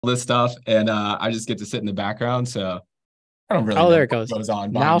this stuff, and I just get to sit in the background. So I don't really Oh, know there it what goes. goes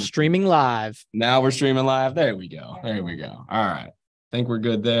on Now behind the scenes. streaming live. Now we're streaming live. There we go. There we go. All right. Think we're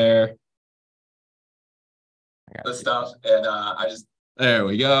good there. This stuff, and I just there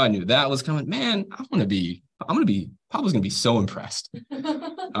we go. I knew that was coming. Man, Papa's gonna be so impressed.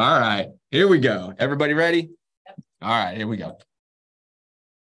 All right, here we go. Everybody ready? All right, here we go.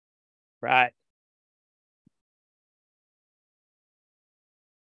 Right.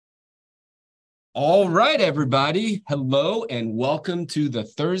 All right, everybody. Hello and welcome to the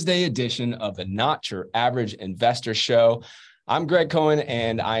Thursday edition of the Not Your Average Investor Show. I'm Greg Cohen,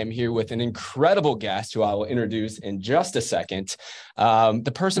 and I am here with an incredible guest who I will introduce in just a second.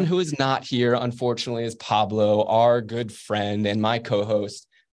 The person who is not here, unfortunately, is Pablo, our good friend and my co-host.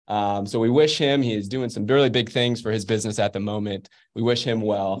 So we wish him, he is doing some really big things for his business at the moment. We wish him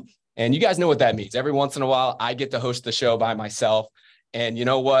well. And you guys know what that means. Every once in a while, I get to host the show by myself. And you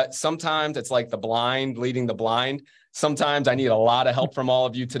know what? Sometimes it's like the blind leading the blind. Sometimes I need a lot of help from all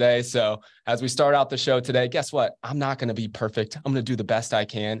of you today. So as we start out the show today, guess what? I'm not going to be perfect. I'm going to do the best I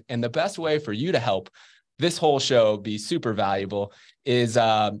can. And the best way for you to help this whole show be super valuable is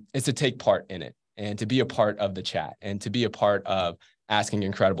to take part in it and to be a part of the chat and to be a part of asking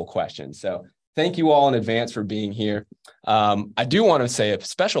incredible questions. So thank you all in advance for being here. I do want to say a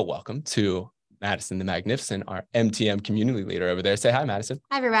special welcome to Madison the Magnificent, our MTM community leader over there. Say hi, Madison.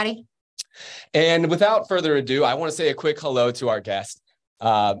 Hi, everybody. And without further ado, I want to say a quick hello to our guest.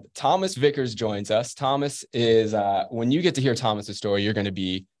 Thomas Vickers joins us. Thomas is, when you get to hear Thomas's story, you're going to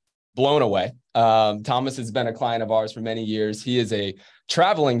be blown away. Thomas has been a client of ours for many years. He is a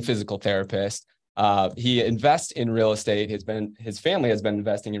traveling physical therapist. He invests in real estate. His family has been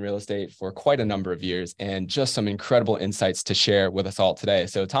investing in real estate for quite a number of years, and just some incredible insights to share with us all today.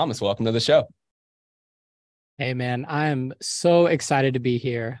 So Thomas, welcome to the show. Hey, man, I'm so excited to be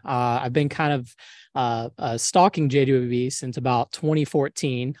here. I've been kind of stalking JWB since about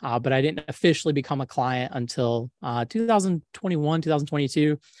 2014, but I didn't officially become a client until 2021,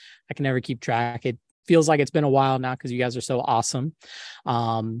 2022. I can never keep track. It feels like it's been a while now because you guys are so awesome.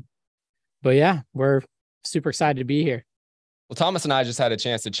 But yeah, we're super excited to be here. Well, Thomas and I just had a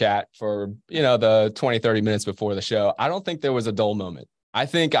chance to chat for, the 20, 30 minutes before the show. I don't think there was a dull moment. I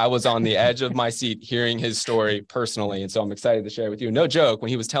think I was on the edge of my seat hearing his story personally. And so I'm excited to share with you. No joke, when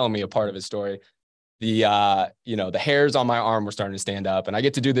he was telling me a part of his story, the hairs on my arm were starting to stand up. And I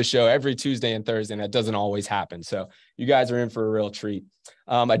get to do this show every Tuesday and Thursday, and that doesn't always happen. So you guys are in for a real treat.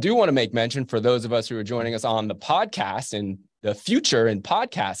 I do want to make mention for those of us who are joining us on the podcast and the future in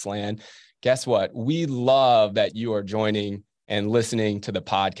podcast land. Guess what? We love that you are joining and listening to the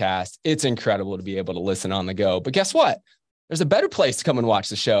podcast. It's incredible to be able to listen on the go. But guess what? There's a better place to come and watch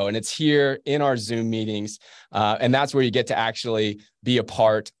the show, and it's here in our Zoom meetings. And that's where you get to actually be a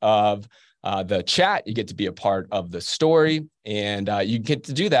part of the chat. You get to be a part of the story, and you get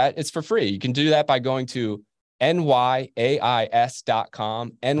to do that. It's for free. You can do that by going to nyais.com,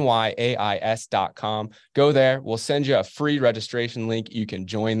 nyais.com. Go there. We'll send you a free registration link. You can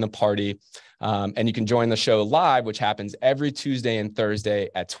join the party, and you can join the show live, which happens every Tuesday and Thursday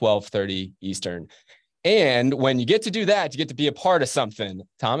at 12:30 Eastern. And when you get to do that, you get to be a part of something.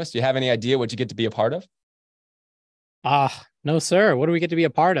 Thomas, do you have any idea what you get to be a part of? No, sir. What do we get to be a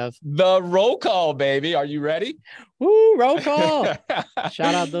part of? The roll call, baby. Are you ready? Woo, roll call.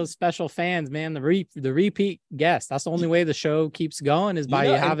 Shout out those special fans, man. The repeat guests. That's the only way the show keeps going is by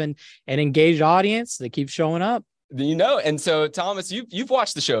you having an engaged audience that keeps showing up. And so Thomas, you've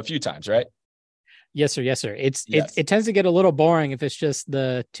watched the show a few times, right? Yes, sir. Yes, sir. It tends to get a little boring if it's just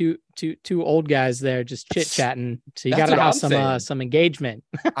the two old guys there just chit chatting. So you got to have some engagement.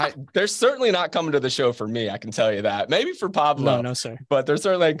 They're certainly not coming to the show for me. I can tell you that. Maybe for Pablo. No, sir. But they're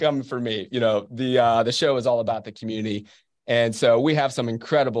certainly coming for me. The show is all about the community, and so we have some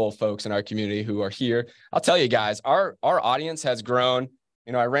incredible folks in our community who are here. I'll tell you guys, our audience has grown.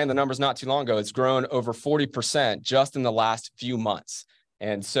 I ran the numbers not too long ago. It's grown over 40% just in the last few months.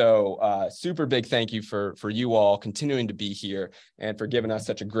 And so super big thank you for you all continuing to be here and for giving us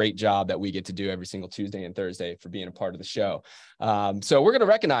such a great job that we get to do every single Tuesday and Thursday for being a part of the show. So we're going to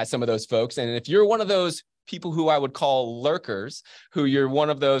recognize some of those folks. And if you're one of those people who I would call lurkers, who you're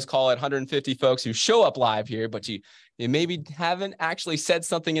one of those, call it 150 folks who show up live here, but you maybe haven't actually said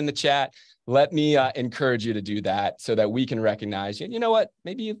something in the chat, let me encourage you to do that so that we can recognize you. And you know what?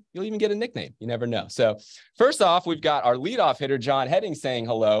 Maybe you'll even get a nickname. You never know. So first off, we've got our leadoff hitter, John Heading, saying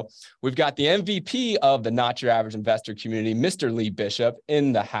hello. We've got the MVP of the Not Your Average Investor community, Mr. Lee Bishop,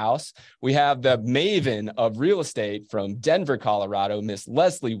 in the house. We have the maven of real estate from Denver, Colorado, Miss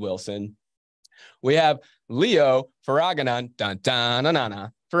Leslie Wilson. We have Leo Faraganan,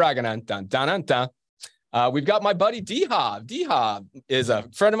 We've got my buddy D-Hob. D-Hob is a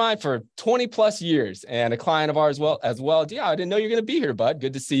friend of mine for 20 plus years and a client of ours as well. D-Hob, I didn't know you're going to be here, bud.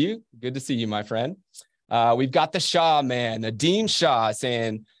 Good to see you. Good to see you, my friend. We've got the Shaw man, Nadeem Shaw,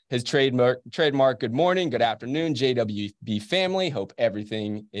 saying his trademark, good morning, good afternoon, JWB family. Hope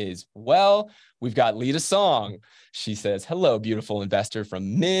everything is well. We've got Lita Song. She says, hello, beautiful investor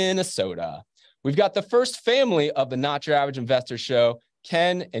from Minnesota. We've got the first family of the Not Your Average Investor show,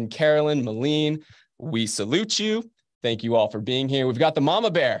 Ken and Carolyn Moline. We salute you. Thank you all for being here. We've got the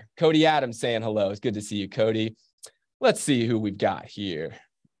Mama Bear, Cody Adams, saying hello. It's good to see you, Cody. Let's see who we've got here.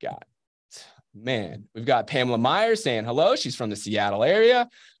 We've got Pamela Myers saying hello. She's from the Seattle area.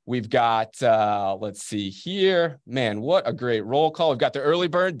 We've got, let's see here. Man, what a great roll call. We've got the early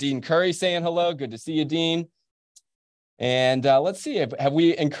bird, Dean Curry, saying hello. Good to see you, Dean. And let's see, have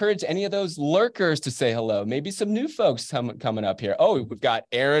we encouraged any of those lurkers to say hello? Maybe some new folks coming up here. Oh, we've got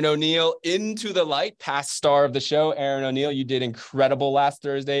Aaron O'Neill into the light, past star of the show. Aaron O'Neill, you did incredible last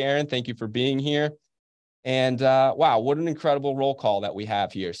Thursday, Aaron. Thank you for being here. And wow, what an incredible roll call that we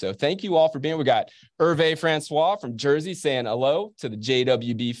have here. So thank you all for being. We got Hervé Francois from Jersey saying hello to the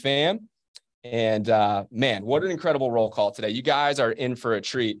JWB fam. And man, what an incredible roll call today. You guys are in for a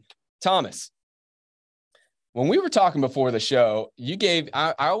treat. Thomas, when we were talking before the show,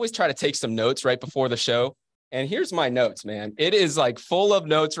 I always try to take some notes right before the show. And here's my notes, man. It is like full of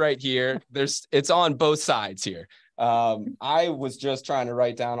notes right here. It's on both sides here. I was just trying to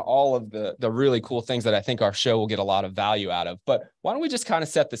write down all of the really cool things that I think our show will get a lot of value out of. But why don't we just kind of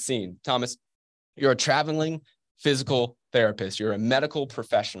set the scene? Thomas, you're a traveling physical therapist. You're a medical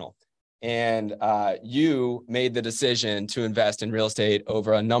professional. And you made the decision to invest in real estate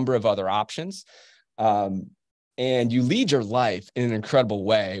over a number of other options. And you lead your life in an incredible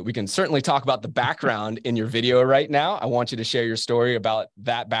way. We can certainly talk about the background in your video right now. I want you to share your story about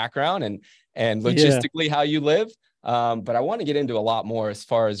that background and logistically how you live. But I want to get into a lot more as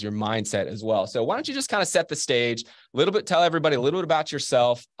far as your mindset as well. So why don't you just kind of set the stage a little bit, tell everybody a little bit about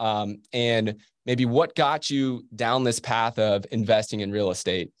yourself, and maybe what got you down this path of investing in real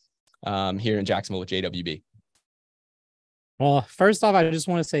estate here in Jacksonville with JWB. Well, first off, I just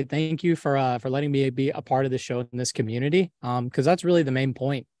want to say thank you for letting me be a part of the show in this community, because that's really the main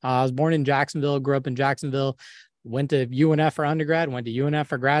point. I was born in Jacksonville, grew up in Jacksonville, went to UNF for undergrad, went to UNF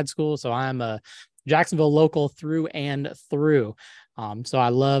for grad school. So I'm a Jacksonville local through and through. So I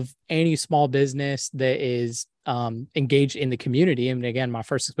love any small business that is engaged in the community. And again, my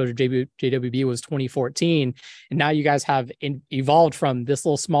first exposure to JWB was 2014. And now you guys have evolved from this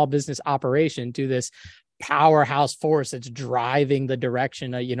little small business operation to this powerhouse force that's driving the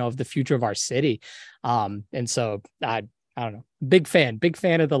direction of the future of our city. And so I don't know, big fan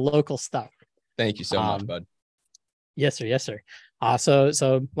of the local stuff. Thank you so much, bud. Yes, sir.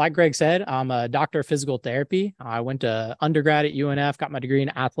 So like Greg said, I'm a doctor of physical therapy. I went to undergrad at UNF, got my degree in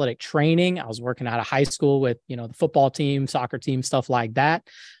athletic training. I was working out of high school with, the football team, soccer team, stuff like that.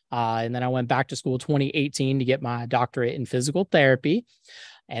 And then I went back to school 2018 to get my doctorate in physical therapy.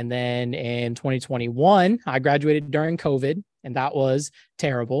 And then in 2021, I graduated during COVID, and that was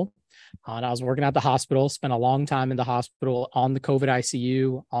terrible. And I was working at the hospital, spent a long time in the hospital on the COVID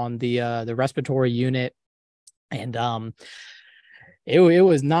ICU, on the respiratory unit. And it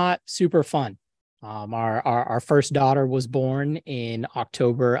was not super fun. Our first daughter was born in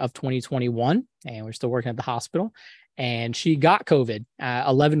October of 2021, and we're still working at the hospital. And she got COVID at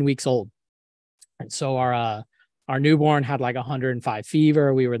 11 weeks old. And so our newborn had like 105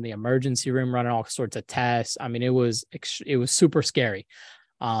 fever. We were in the emergency room running all sorts of tests. I mean, it was super scary.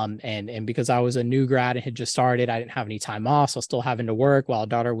 And because I was a new grad and had just started, I didn't have any time off. So I was still having to work while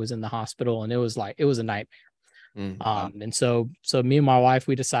daughter was in the hospital. And it was a nightmare. And so me and my wife,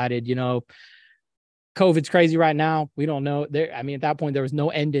 we decided, COVID's crazy right now. We don't know at that point, there was no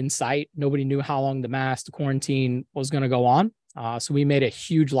end in sight. Nobody knew how long the quarantine was going to go on. So we made a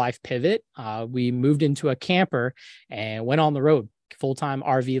huge life pivot. We moved into a camper and went on the road, full-time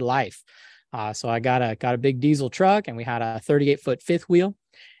RV life. So I got a big diesel truck, and we had a 38-foot fifth wheel.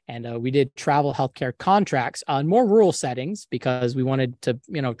 And we did travel healthcare contracts on more rural settings because we wanted to,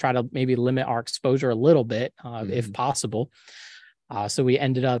 try to maybe limit our exposure a little bit, if possible. So we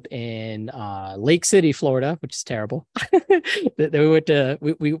ended up in Lake City, Florida, which is terrible.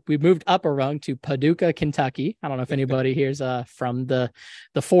 We moved up a rung to Paducah, Kentucky. I don't know if anybody here's from the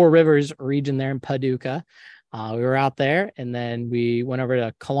Four Rivers region there in Paducah. We were out there, and then we went over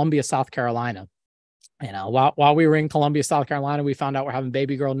to Columbia, South Carolina. And while we were in Columbia, South Carolina, we found out we're having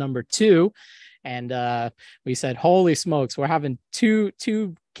baby girl number 2. And we said, holy smokes, we're having two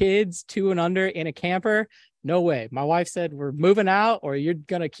kids, 2 and under, in a camper. no way. My wife said, we're moving out or you're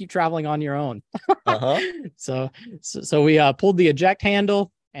going to keep traveling on your own. Uh-huh. So we pulled the eject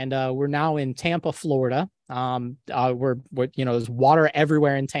handle, and we're now in Tampa, Florida. We're there's water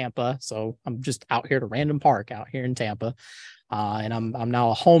everywhere in Tampa. So I'm just out here at a random park out here in Tampa. And I'm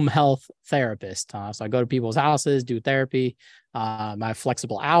now a home health therapist. So I go to people's houses, do therapy. My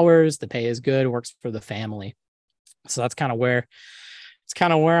flexible hours, the pay is good, works for the family. So that's kind of where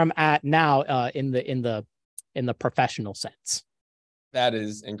I'm at now, in the professional sense. That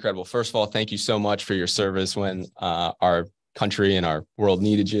is incredible. First of all, thank you so much for your service when our country and our world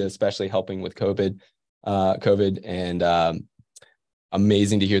needed you, especially helping with COVID. And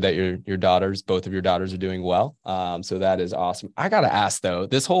amazing to hear that both of your daughters are doing well. So that is awesome. I got to ask though,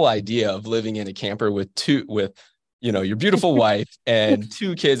 this whole idea of living in a camper with your beautiful wife and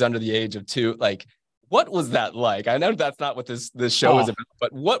 2 kids under the age of 2, like, what was that like? I know that's not what this show is about,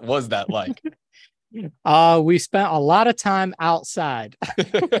 but what was that like? We spent a lot of time outside.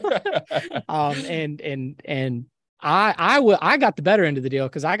 And I got the better end of the deal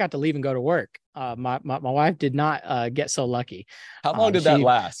because I got to leave and go to work. My wife did not get so lucky. How long did that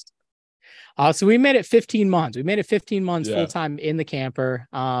last? So we made it 15 months. We made it 15 months Yeah. full time in the camper.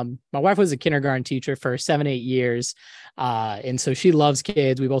 My wife was a kindergarten teacher for 7-8 years. And so she loves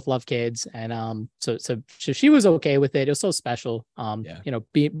kids. We both love kids. And so she was okay with it. It was so special.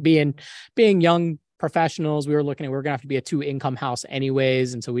 Being young professionals, we were going to have to be a 2-income house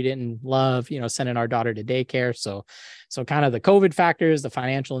anyways. And so we didn't love, sending our daughter to daycare. So kind of the COVID factors, the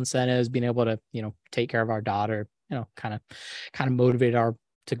financial incentives, being able to, take care of our daughter, kind of motivated our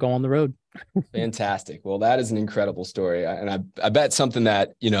to go on the road. Fantastic. Well, that is an incredible story. And I bet something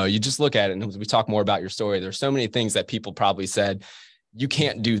that, you just look at it, and as we talk more about your story, there's so many things that people probably said, you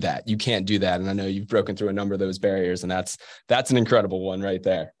can't do that. You can't do that. And I know you've broken through a number of those barriers, and that's an incredible one right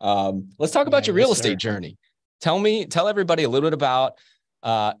there. Let's talk about your real estate journey. Tell everybody a little bit about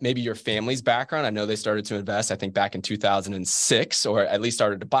maybe your family's background. I know they started to invest, I think, back in 2006, or at least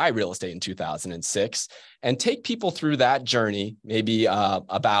started to buy real estate in 2006, and take people through that journey, maybe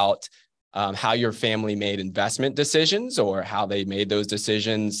about how your family made investment decisions or how they made those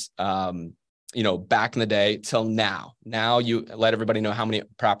decisions, back in the day till now. Now you let everybody know how many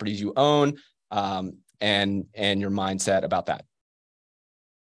properties you own, and your mindset about that.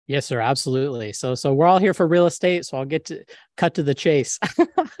 Yes, sir. Absolutely. So we're all here for real estate. So I'll get to cut to the chase.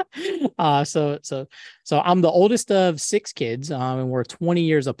 So I'm the oldest of 6 kids, and we're 20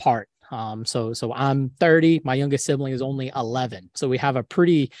 years apart. So I'm 30. My youngest sibling is only 11. So we have a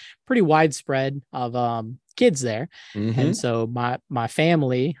pretty widespread of kids there. Mm-hmm. And so my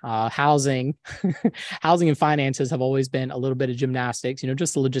family, housing and finances have always been a little bit of gymnastics,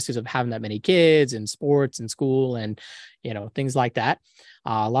 just the logistics of having that many kids and sports and school and, things like that.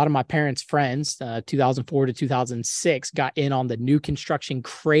 A lot of my parents' friends, 2004 to 2006, got in on the new construction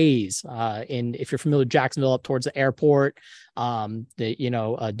craze. If you're familiar with Jacksonville, up towards the airport,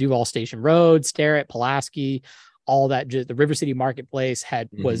 Duval Station Road, Sterrett, Pulaski, all that. Just the River City Marketplace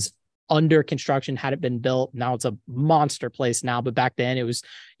was under construction, hadn't been built. Now it's a monster place now, but back then it was,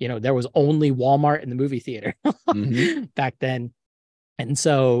 there was only Walmart in the movie theater back then. And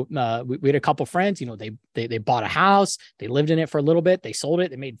so we had a couple friends, they bought a house, they lived in it for a little bit, they sold it,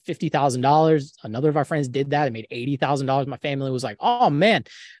 they made $50,000. Another of our friends did that, they made $80,000. My family was like, oh man,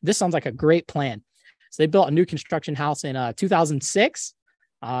 this sounds like a great plan. So they built a new construction house in 2006,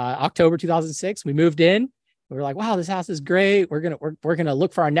 October 2006. We moved in. We were like, wow, this house is great. We're gonna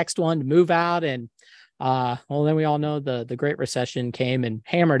look for our next one to move out. And then we all know the Great Recession came and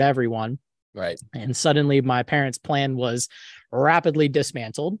hammered everyone. Right. And suddenly my parents' plan was rapidly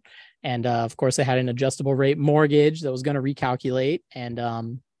dismantled. And of course, they had an adjustable rate mortgage that was going to recalculate. And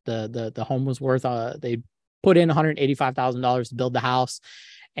the home was worth, they put in $185,000 to build the house.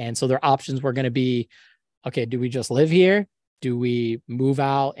 And so their options were going to be, okay, do we just live here? Do we move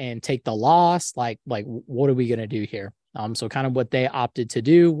out and take the loss? Like what are we going to do here? So kind of what they opted to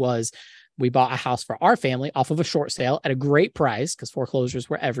do was we bought a house for our family off of a short sale at a great price because foreclosures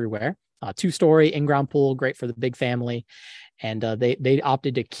were everywhere. 2-story in-ground pool, great for the big family. And they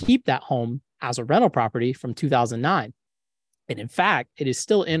opted to keep that home as a rental property from 2009. And in fact, it is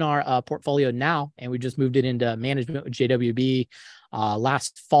still in our portfolio now. And we just moved it into management with JWB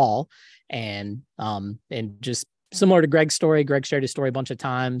last fall. And just similar to Greg's story, Greg shared his story a bunch of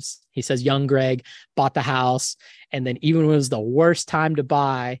times. He says young Greg bought the house, and then even when it was the worst time to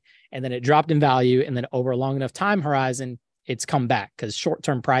buy, and then it dropped in value, and then over a long enough time horizon, it's come back, because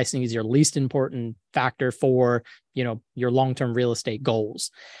short-term pricing is your least important factor for, your long-term real estate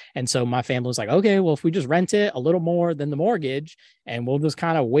goals. And so my family was like, okay, well, if we just rent it a little more than the mortgage and we'll just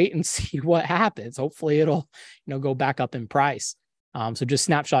kind of wait and see what happens, hopefully it'll, go back up in price. So just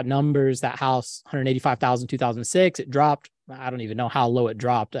snapshot numbers, that house, 185,000, 2006, it dropped. I don't even know how low it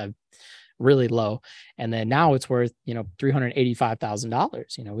dropped. Really low. And then now it's worth,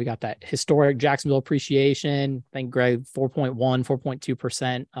 $385,000. We got that historic Jacksonville appreciation. I think, Greg, 4.1,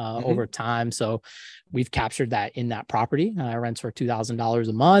 4.2% over time. So we've captured that in that property. Rents for $2,000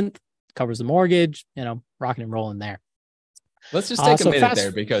 a month, covers the mortgage, rocking and rolling there. Let's just take a minute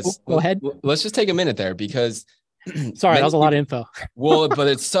there because go ahead. Let's just take a minute there because sorry, that was a lot of info. Well, but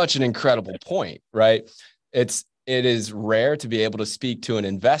it's such an incredible point, right? It is rare to be able to speak to an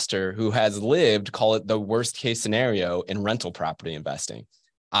investor who has lived, call it the worst case scenario in rental property investing.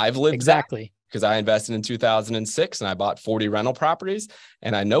 I've lived exactly because I invested in 2006 and I bought 40 rental properties,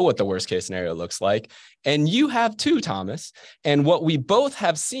 and I know what the worst case scenario looks like. And you have too, Thomas. And what we both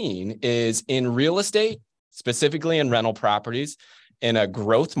have seen is in real estate, specifically in rental properties, in a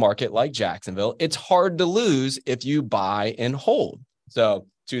growth market like Jacksonville, it's hard to lose if you buy and hold. So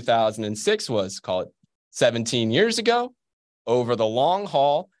 2006 was, call it 17 years ago. Over the long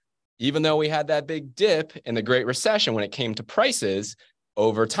haul, even though we had that big dip in the Great Recession when it came to prices,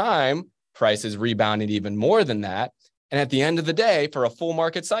 over time, prices rebounded even more than that. And at the end of the day, for a full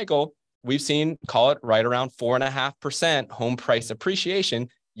market cycle, we've seen, call it right around 4.5% home price appreciation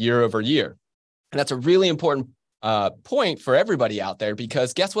year over year. And that's a really important point for everybody out there,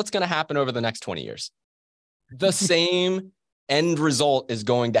 because guess what's going to happen over the next 20 years? The same end result is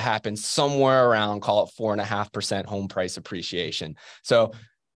going to happen somewhere around, call it 4.5% home price appreciation. So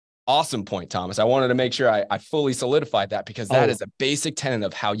awesome point, Thomas. I wanted to make sure I fully solidified that, because that is a basic tenet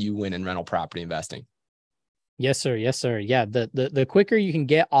of how you win in rental property investing. Yes, sir. Yes, sir. Yeah. The quicker you can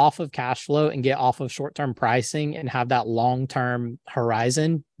get off of cash flow and get off of short-term pricing and have that long-term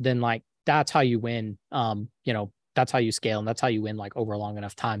horizon, then that's how you win. That's how you scale, and that's how you win over a long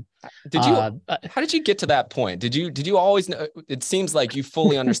enough time. How did you get to that point? Did you always know? It seems like you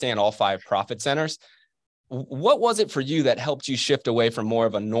fully understand all 5 profit centers. What was it for you that helped you shift away from more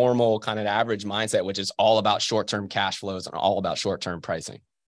of a normal kind of average mindset, which is all about short-term cash flows and all about short-term pricing?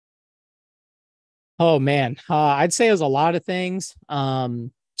 Oh man, I'd say it was a lot of things. So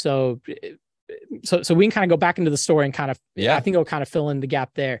we can kind of go back into the story and kind of, I think it'll kind of fill in the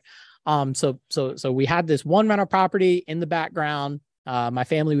gap there. So we had this one rental property in the background. My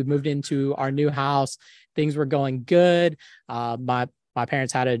family, we moved into our new house. Things were going good. My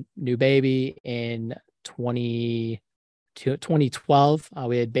parents had a new baby in 2012.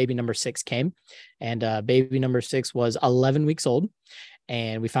 We had baby number 6 came, and baby number 6 was 11 weeks old.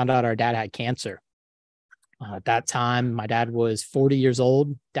 And we found out our dad had cancer. At that time, my dad was 40 years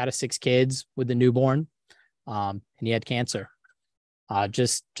old, dad of 6 kids with a newborn, and he had cancer.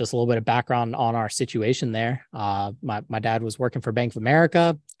 Just a little bit of background on our situation there. My dad was working for Bank of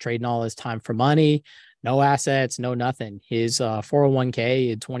America, trading all his time for money, no assets, no nothing. His 401k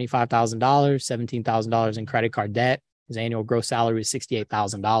had $25,000, $17,000 in credit card debt. His annual gross salary was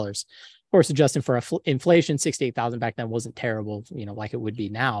 $68,000. Of course, adjusting for inflation, $68,000 back then wasn't terrible, like it would be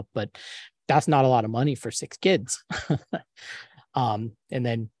now, but that's not a lot of money for 6 kids. And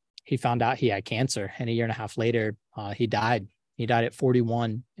then he found out he had cancer, and a year and a half later, he died. He died at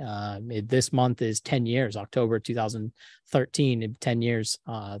 41. This month is 10 years, October 2013, 10 years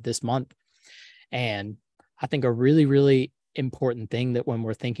this month. And I think a really, really important thing that when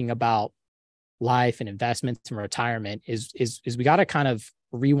we're thinking about life and investments and retirement is we got to kind of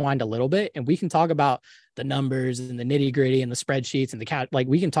rewind a little bit, and we can talk about the numbers and the nitty gritty and the spreadsheets and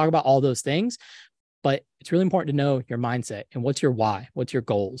we can talk about all those things, but it's really important to know your mindset and what's your why, what's your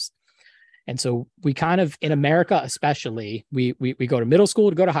goals. And so we kind of, in America especially, we go to middle school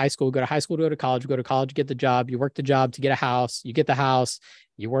to go to high school, go to high school to go to college, go to college to get the job, you work the job to get a house, you get the house,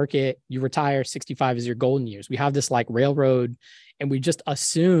 you work it, you retire, 65 is your golden years. We have this railroad, and we just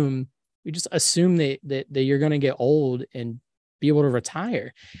assume that you're going to get old and be able to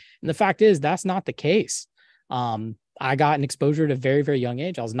retire. And the fact is, that's not the case. I got an exposure at a very, very young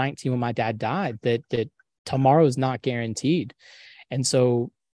age. I was 19 when my dad died, that tomorrow is not guaranteed. And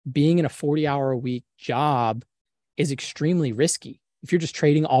so being in a 40-hour-a-week job is extremely risky. If you're just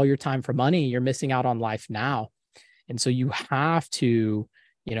trading all your time for money, you're missing out on life now. And so you have to,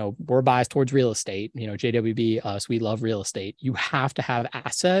 we're biased towards real estate, JWB, us, we love real estate. You have to have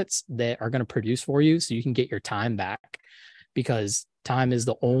assets that are going to produce for you so you can get your time back, because time is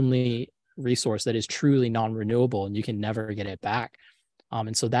the only resource that is truly non-renewable, and you can never get it back.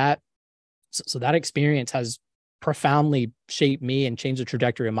 And so that experience has profoundly shaped me and changed the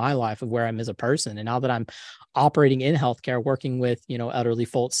trajectory of my life of where I'm as a person. And now that I'm operating in healthcare, working with, elderly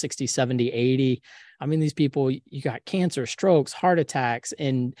folks, 60, 70, 80, I mean, these people, you got cancer, strokes, heart attacks,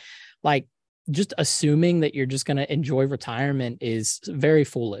 and like just assuming that you're just going to enjoy retirement is very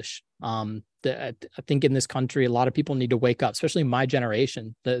foolish. I think in this country, a lot of people need to wake up, especially my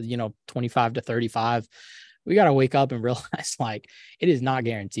generation, 25 to 35. We got to wake up and realize like it is not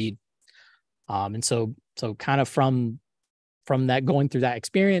guaranteed. And so kind of from that, going through that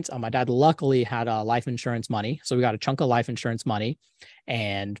experience, my dad luckily had life insurance money. So we got a chunk of life insurance money.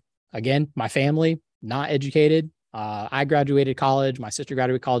 And again, my family, not educated. I graduated college. My sister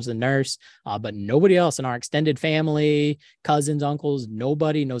graduated college as a nurse, but nobody else in our extended family, cousins, uncles,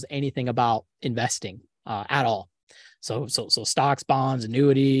 nobody knows anything about investing at all. So stocks, bonds,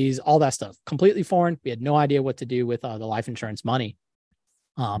 annuities, all that stuff, completely foreign. We had no idea what to do with the life insurance money.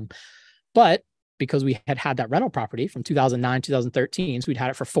 But because we had that rental property from 2009, 2013, so we'd had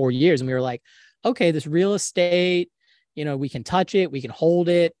it for 4 years, and we were like, okay, this real estate, we can touch it, we can hold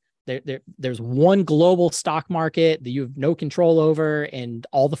it. There's one global stock market that you have no control over and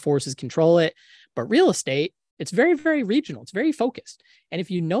all the forces control it. But real estate, it's very, very regional. It's very focused. And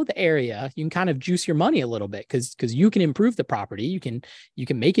if you know the area, you can kind of juice your money a little bit because you can improve the property. You can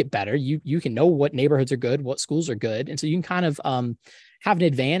make it better. You can know what neighborhoods are good, what schools are good. And so you can kind of have an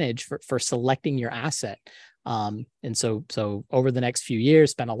advantage for selecting your asset. And so over the next few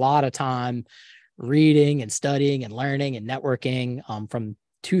years, spent a lot of time reading and studying and learning and networking from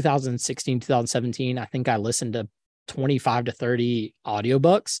 2016, 2017, I think I listened to 25 to 30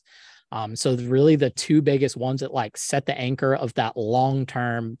 audiobooks. So really the two biggest ones that like set the anchor of that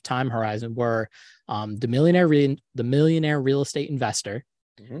long-term time horizon were the Millionaire Real Estate Investor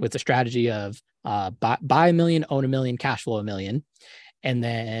with the strategy of buy a million, own a million, cash flow a million. And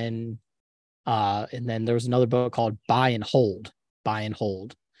then there was another book called Buy and Hold.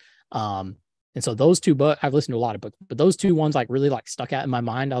 And so those two books, I've listened to a lot of books, but those two ones like really like stuck out in my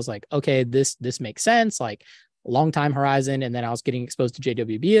mind. I was like, okay, this makes sense. Like long time horizon. And then I was getting exposed to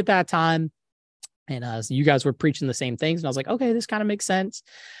JWB at that time. And so you guys were preaching the same things. And I was like, okay, this kind of makes sense.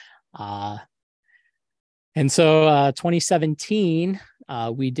 And so 2017,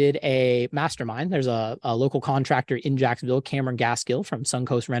 we did a mastermind. There's a local contractor in Jacksonville, Cameron Gaskill from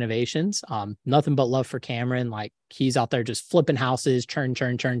Suncoast Renovations. Nothing but love for Cameron. Like he's out there just flipping houses, churn.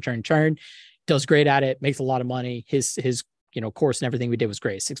 Does great at it, makes a lot of money. His course and everything we did was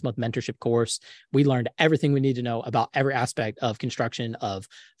great. 6-month mentorship course. We learned everything we need to know about every aspect of construction of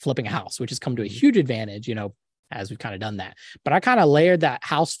flipping a house, which has come to a huge advantage, as we've kind of done that. But I kind of layered that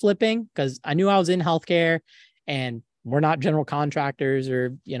house flipping because I knew I was in healthcare and we're not general contractors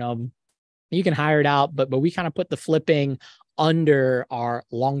or, you can hire it out, but we kind of put the flipping under our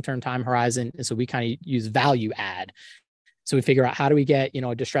long-term time horizon. And so we kind of use value add. So we figure out how do we get,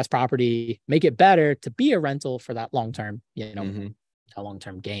 a distressed property, make it better to be a rental for that long-term, that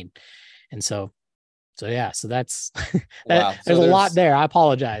long-term gain. And so that's, wow. there's a lot there. I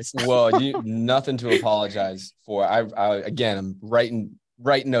apologize. Well, nothing to apologize for. I'm writing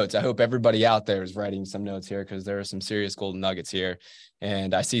notes. I hope everybody out there is writing some notes here because there are some serious golden nuggets here.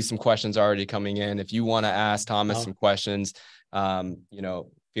 And I see some questions already coming in. If you want to ask Thomas some questions,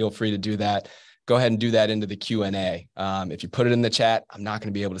 feel free to do that. Go ahead and do that into the Q&A. If you put it in the chat, I'm not going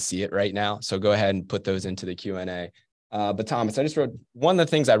to be able to see it right now. So go ahead and put those into the Q&A. But Thomas, I just wrote, one of the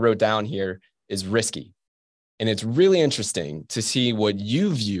things I wrote down here is risky. And it's really interesting to see what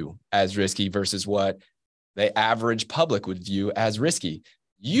you view as risky versus what the average public would view as risky.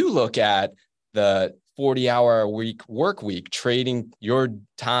 You look at the 40-hour a week work week, trading your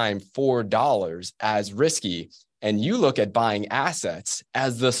time $4 as risky. And you look at buying assets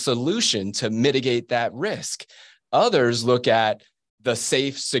as the solution to mitigate that risk. Others look at the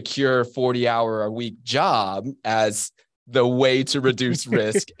safe, secure 40-hour a week job as the way to reduce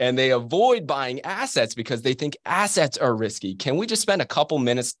risk. And they avoid buying assets because they think assets are risky. Can we just spend a couple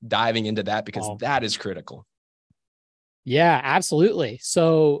minutes diving into that? Because that is critical. Yeah, absolutely.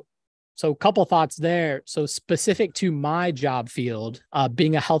 So a couple thoughts there. So specific to my job field,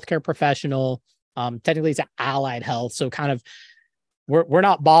 being a healthcare professional, technically it's allied health. So kind of we're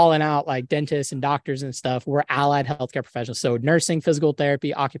not balling out like dentists and doctors and stuff. We're allied healthcare professionals. So nursing, physical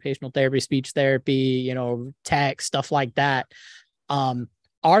therapy, occupational therapy, speech therapy, tech, stuff like that.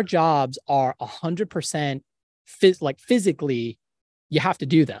 Our jobs are 100% physically, you have to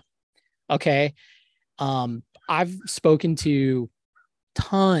do them. Okay. I've spoken to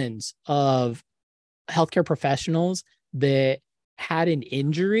tons of healthcare professionals that had an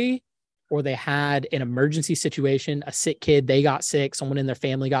injury or they had an emergency situation, a sick kid, they got sick, someone in their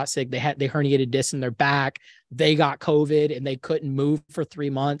family got sick, they herniated disc in their back, they got COVID and they couldn't move for 3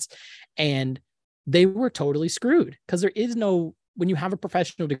 months, and they were totally screwed because there is no, when you have a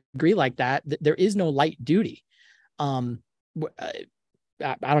professional degree like that, there is no light duty. I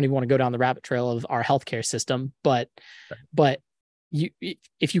don't even want to go down the rabbit trail of our healthcare system, but you,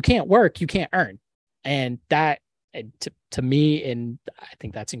 if you can't work, you can't earn. And that, to me, and I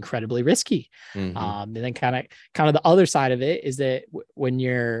think that's incredibly risky. And then kind of the other side of it is that when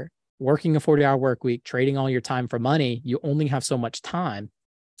you're working a 40-hour work week, trading all your time for money, you only have so much time.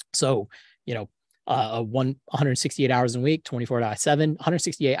 So, 168 hours a week, 24/7,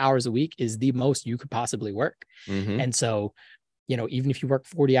 168 hours a week is the most you could possibly work. And so, even if you work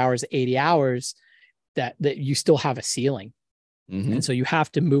 40 hours, 80 hours, that you still have a ceiling. And so you have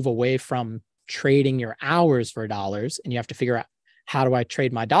to move away from trading your hours for dollars, and you have to figure out, how do I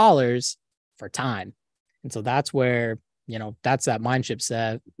trade my dollars for time? And so that's where, that's that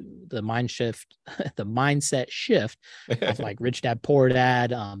the mindset shift of like Rich Dad, Poor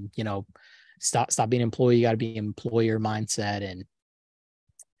Dad, stop being employee, you got to be employer mindset. And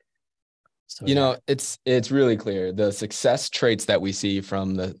so, it's really clear. The success traits that we see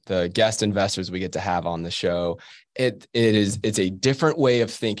from the guest investors we get to have on the show, it's a different way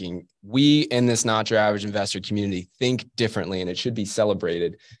of thinking. We in this Not Your Average Investor community think differently, and it should be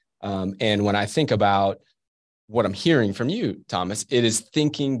celebrated. And when I think about what I'm hearing from you, Thomas, it is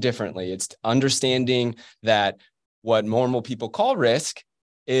thinking differently. It's understanding that what normal people call risk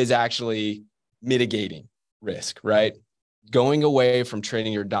is actually mitigating risk, right? Going away from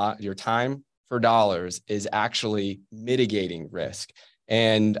trading your time for dollars is actually mitigating risk.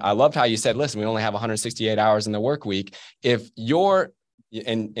 And I loved how you said, listen, we only have 168 hours in the work week. If you're,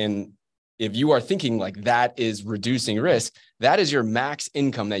 and if you are thinking like that is reducing risk, that is your max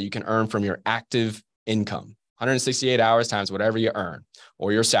income that you can earn from your active income, 168 hours times whatever you earn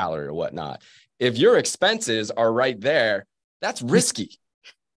or your salary or whatnot. If your expenses are right there, that's risky.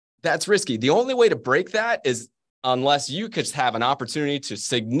 That's risky. The only way to break that is unless you could have an opportunity to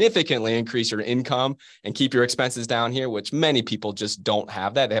significantly increase your income and keep your expenses down here, which many people just don't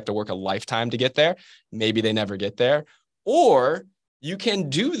have that. They have to work a lifetime to get there. Maybe they never get there. Or you can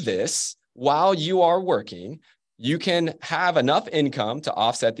do this while you are working. You can have enough income to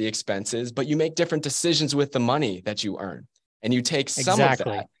offset the expenses, but you make different decisions with the money that you earn. And you take some of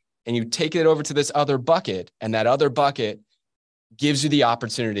that and you take it over to this other bucket, and that other bucket gives you the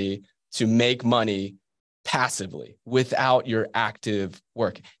opportunity to make money passively without your active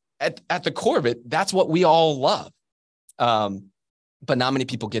work. At the core of it, that's what we all love. But not many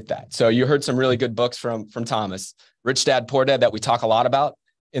people get that. So you heard some really good books from Thomas, Rich Dad, Poor Dad, that we talk a lot about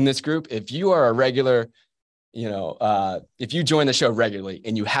in this group. If you are a regular, if you join the show regularly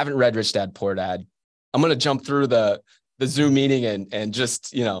and you haven't read Rich Dad, Poor Dad, I'm going to jump through the Zoom meeting and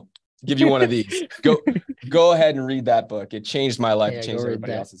just, give you one of these. Go ahead and read that book. It changed my life. It changed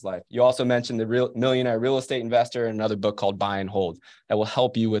everybody else's life. You also mentioned the Millionaire Real Estate Investor and another book called Buy and Hold that will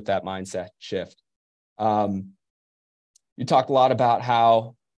help you with that mindset shift. You talked a lot about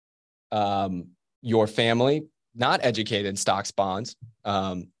how your family, not educated in stocks, bonds.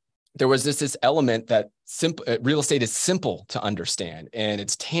 There was this element that real estate is simple to understand and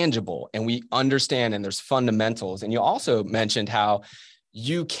it's tangible and we understand and there's fundamentals. And you also mentioned how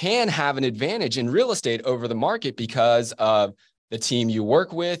you can have an advantage in real estate over the market because of the team you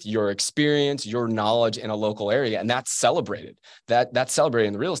work with, your experience, your knowledge in a local area. And that's celebrated. That's celebrated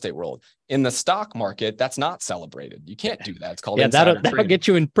in the real estate world. In the stock market, that's not celebrated. You can't do that. It's called insider trading. That'll get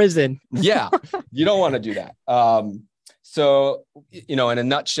you in prison. Yeah, you don't want to do that. So, in a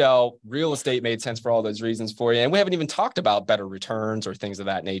nutshell, real estate made sense for all those reasons for you. And we haven't even talked about better returns or things of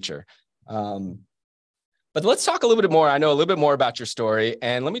that nature. But let's talk a little bit more. I know a little bit more about your story.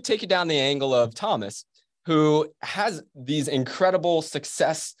 And let me take you down the angle of Thomas, who has these incredible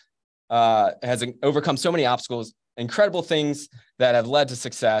success, has overcome so many obstacles, incredible things that have led to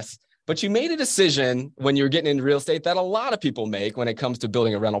success. But you made a decision when you were getting into real estate that a lot of people make when it comes to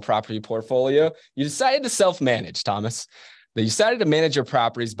building a rental property portfolio. You decided to self-manage, Thomas. You decided to manage your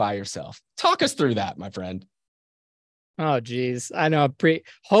properties by yourself. Talk us through that, my friend. Oh, geez. I know.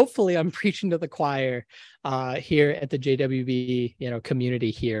 Hopefully I'm preaching to the choir here at the JWB, community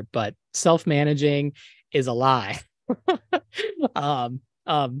here, but self-managing is a lie.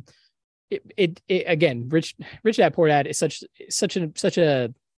 Again, Rich Dad, Poor Dad is such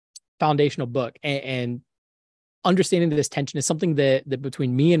a foundational book, and understanding this tension is something that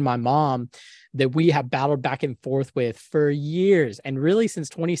between me and my mom that we have battled back and forth with for years, and really since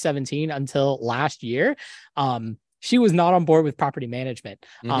 2017 until last year. she was not on board with property management.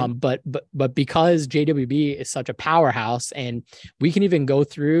 But because JWB is such a powerhouse, and we can even go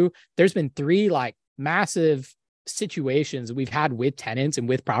through, there's been 3 like massive situations we've had with tenants and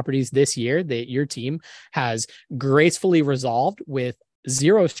with properties this year that your team has gracefully resolved with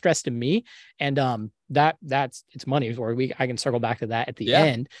 0 stress to me. And that's it's money, or I can circle back to that at the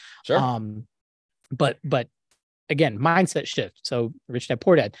end. Sure. But again, mindset shift. So rich dad,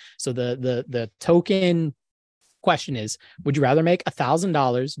 poor dad. So the token question is, would you rather make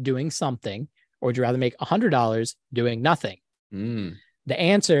 $1,000 doing something, or would you rather make $100 doing nothing? The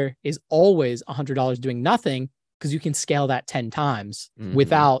answer is always $100 doing nothing, because you can scale that 10 times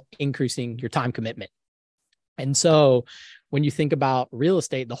without increasing your time commitment. And so when you think about real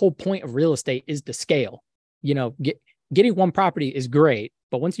estate, the whole point of real estate is to scale. You know, getting one property is great,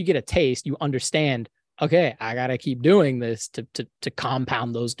 but once you get a taste, you understand, okay, I got to keep doing this to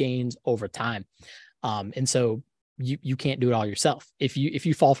compound those gains over time. And so you can't do it all yourself. If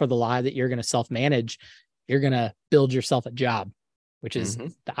you fall for the lie that you're going to self-manage, you're going to build yourself a job, which is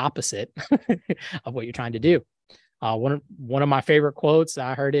the opposite of what you're trying to do. One of my favorite quotes,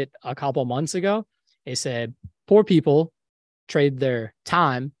 I heard it a couple months ago. It said, poor people trade their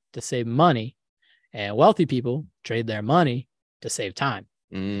time to save money, and wealthy people trade their money to save time.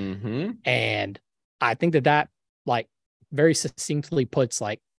 And I think that like very succinctly puts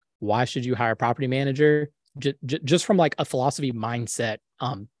like, why should you hire a property manager? Just from like a philosophy mindset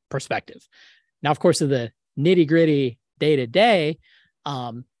perspective. Now, of course, of the nitty gritty day to day,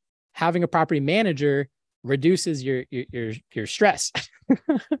 having a property manager reduces your stress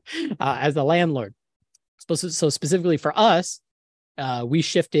as a landlord. So specifically for us, we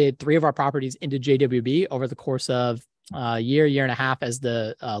shifted 3 of our properties into JWB over the course of a year and a half as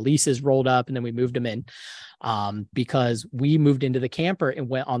the leases rolled up, and then we moved them in because we moved into the camper and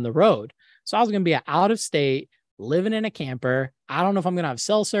went on the road. So I was going to be out of state, living in a camper. I don't know if I'm going to have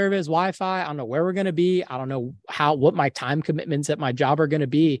cell service, Wi-Fi. I don't know where we're going to be. I don't know what my time commitments at my job are going to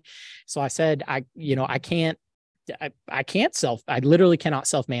be. So I said, I literally cannot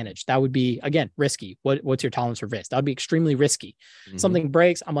self-manage. That would be, again, risky. What's your tolerance for risk? That would be extremely risky. Something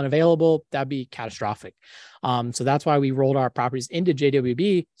breaks, I'm unavailable. That'd be catastrophic. So that's why we rolled our properties into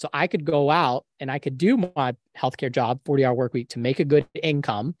JWB. So I could go out and I could do my healthcare job, 40-hour work week, to make a good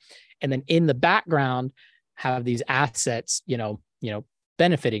income. And then in the background, have these assets,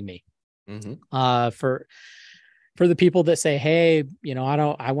 benefiting me. For the people that say, hey,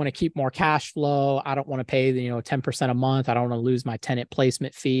 I want to keep more cash flow. I don't want to pay 10% a month. I don't want to lose my tenant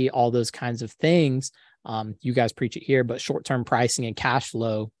placement fee, all those kinds of things. You guys preach it here, but short-term pricing and cash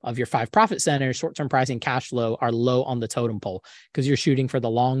flow of your 5 profit centers, short-term pricing and cash flow are low on the totem pole because you're shooting for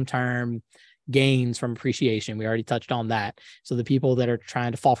the long-term gains from appreciation. We already touched on that. So the people that are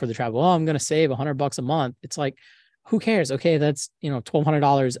trying to fall for the trap, well, I'm going to save $100 a month. It's like, who cares? Okay, that's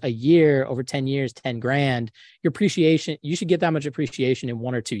 $1,200 a year over 10 years, 10 grand. Your appreciation, you should get that much appreciation in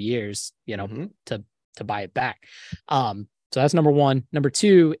 1 or 2 years, to buy it back. So that's number 1. Number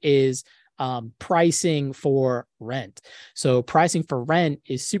 2 is pricing for rent. So pricing for rent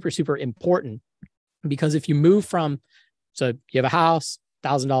is super, super important because if you move so you have a house,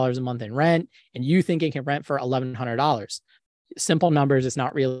 $1,000 a month in rent, and you think it can rent for $1,100. Simple numbers, it's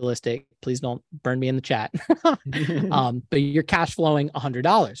not realistic. Please don't burn me in the chat. But you're cash flowing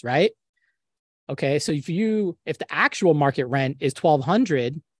 $100, right? Okay, so if the actual market rent is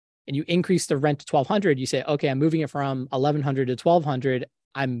 $1,200 and you increase the rent to $1,200, you say, okay, I'm moving it from $1,100 to $1,200.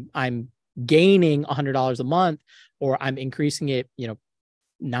 I'm gaining $100 a month, or I'm increasing it,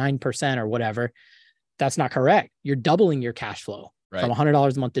 9% or whatever. That's not correct. You're doubling your cash flow. Right. From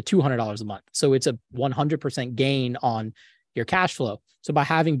 $100 a month to $200 a month. So it's a 100% gain on your cash flow. So by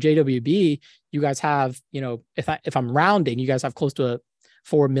having JWB, you guys have, if I'm rounding, you guys have close to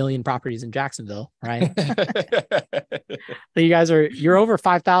 4 million properties in Jacksonville, right? So you're over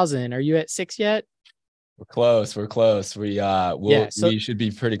 5,000. Are you at 6 yet? We're close. We should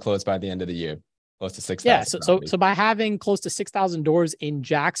be pretty close by the end of the year. Close to 6,000. Yeah. So by having close to 6,000 doors in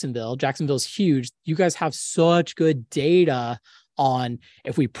Jacksonville's huge. You guys have such good data on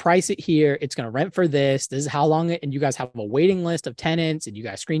if we price it here, it's going to rent for this. This is how long and you guys have a waiting list of tenants and you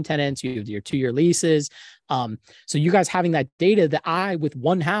guys screen tenants, you have your 2-year leases. So you guys having that data that with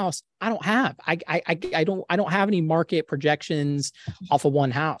one house, I don't have. I don't have any market projections off of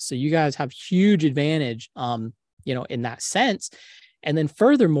one house. So you guys have huge advantage, in that sense. And then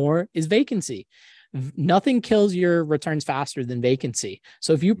furthermore is vacancy. Nothing kills your returns faster than vacancy.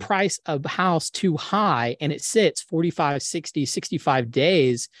 So if you price a house too high and it sits 45, 60, 65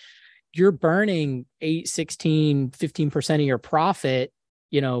 days, you're burning 8, 16, 15% of your profit,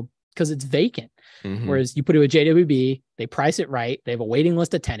 because it's vacant. Mm-hmm. Whereas you put it with JWB, they price it right. They have a waiting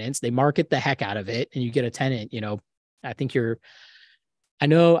list of tenants. They market the heck out of it, and you get a tenant. I think I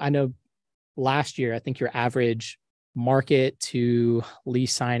know last year, I think your average market to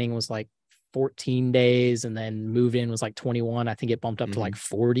lease signing was like 14 days, and then move in was like 21. I think it bumped up to like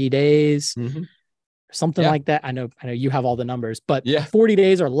 40 days, something like that. I know you have all the numbers, but 40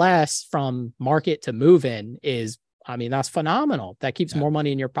 days or less from market to move in that's phenomenal. That keeps more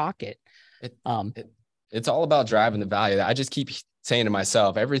money in your pocket. It's all about driving the value. I just keep saying to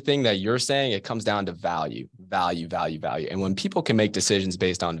myself, everything that you're saying, it comes down to value. And when people can make decisions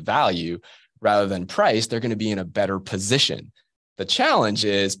based on value rather than price, they're going to be in a better position. The challenge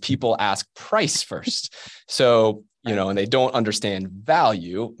is people ask price first. So, and they don't understand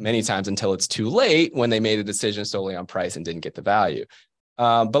value many times until it's too late when they made a decision solely on price and didn't get the value.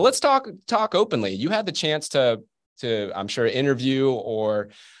 But let's talk openly. You had the chance to I'm sure, interview or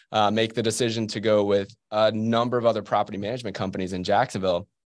make the decision to go with a number of other property management companies in Jacksonville.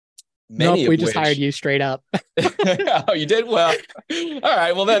 We just hired you straight up. Oh, you did? Well, all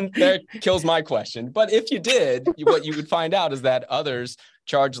right. Well, then that kills my question. But if you did, what you would find out is that others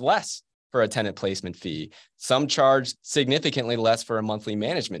charge less for a tenant placement fee. Some charge significantly less for a monthly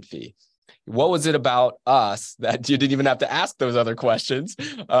management fee. What was it about us that you didn't even have to ask those other questions?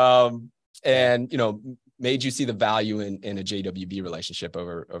 And made you see the value in a JWB relationship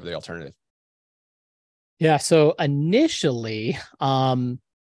over the alternative? Yeah. So initially,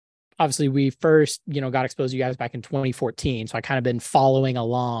 obviously we first, got exposed to you guys back in 2014. So I kind of been following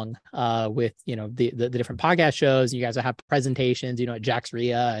along with, the different podcast shows. You guys have presentations, at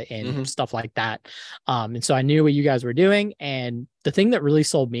JaxRIA and stuff like that. And so I knew what you guys were doing. And the thing that really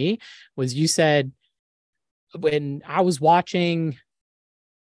sold me was you said, when I was watching,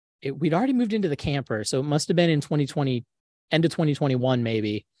 we'd already moved into the camper. So it must have been in 2020, end of 2021,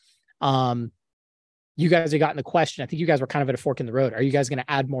 maybe. You guys had gotten the question. I think you guys were kind of at a fork in the road. Are you guys going to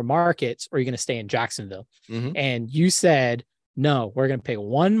add more markets, or are you going to stay in Jacksonville? And you said, no, we're going to pick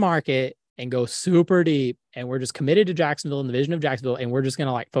one market and go super deep. And we're just committed to Jacksonville and the vision of Jacksonville. And we're just going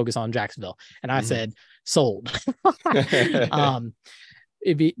to focus on Jacksonville. And I said, sold.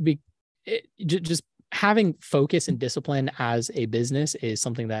 Just having focus and discipline as a business is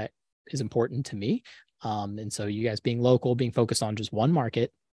something that is important to me. And so you guys being local, being focused on just one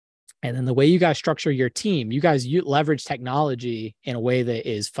market, and then the way you guys structure your team, you leverage technology in a way that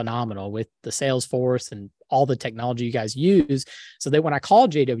is phenomenal with the Salesforce and all the technology you guys use. So that when I call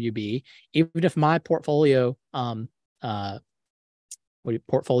JWB, even if my portfolio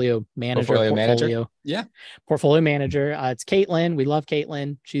portfolio manager. Yeah. Portfolio manager. It's Caitlin. We love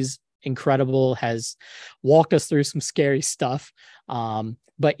Caitlin. She's incredible, has walked us through some scary stuff.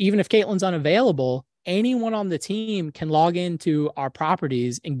 But even if Caitlin's unavailable, anyone on the team can log into our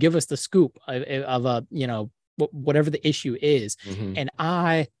properties and give us the scoop of a, whatever the issue is. And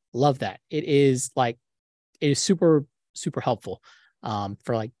I love that. It is super, super helpful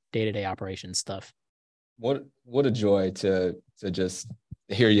for day-to-day operations stuff. What a joy to just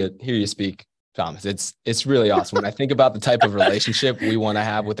hear you speak, Thomas. It's really awesome. When I think about the type of relationship we want to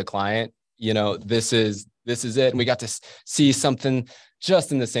have with the client, this is it. And we got to see something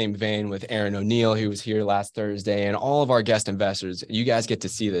just in the same vein with Aaron O'Neill, who was here last Thursday, and all of our guest investors. You guys get to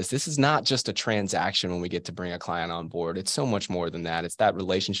see this. This is not just a transaction when we get to bring a client on board. It's so much more than that. It's that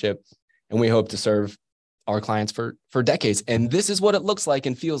relationship. And we hope to serve our clients for decades. And this is what it looks like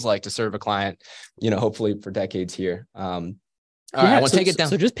and feels like to serve a client, hopefully for decades here. All right, I want to take it down.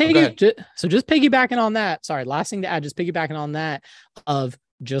 So just piggybacking on that. Sorry, last thing to add, just piggybacking on that of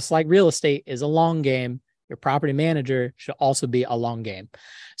just like real estate is a long game. Your property manager should also be a long game.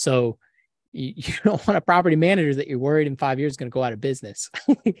 So you don't want a property manager that you're worried in 5 years is going to go out of business.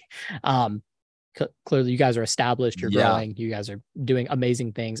 Clearly you guys are established, you're growing, you guys are doing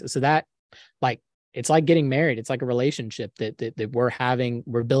amazing things. So that it's like getting married. It's like a relationship that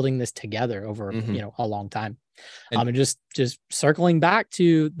we're building this together over, a long time. And just circling back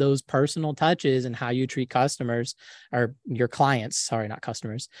to those personal touches and how you treat customers or your clients, sorry, not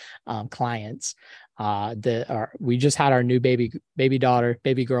customers, clients. We just had our new baby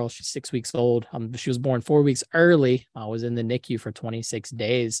girl. She's 6 weeks old. She was born 4 weeks early. I was in the NICU for 26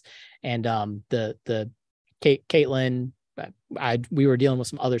 days. And Caitlin, we were dealing with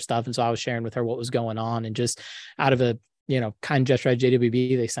some other stuff. And so I was sharing with her what was going on, and just out of a, kind gesture at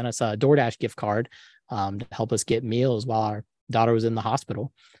JWB, they sent us a DoorDash gift card to help us get meals while our daughter was in the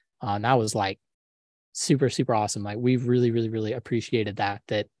hospital. And that was super, super awesome. We really, really, really appreciated that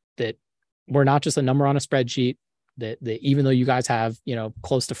we're not just a number on a spreadsheet, that even though you guys have,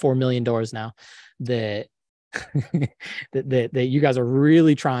 close to 4 million doors now, that that you guys are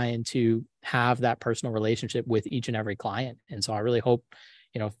really trying to have that personal relationship with each and every client. And so I really hope,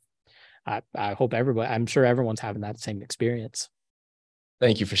 you know, I hope everybody, I'm sure everyone's having that same experience.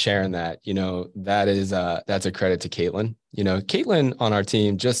 Thank you for sharing that. That is that's a credit to Caitlin. Caitlin on our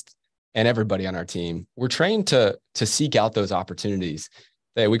team, and everybody on our team, we're trained to seek out those opportunities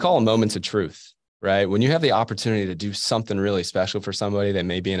that we call them moments of truth, right? When you have the opportunity to do something really special for somebody that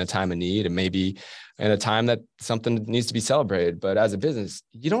may be in a time of need and maybe in a time that something needs to be celebrated. But as a business,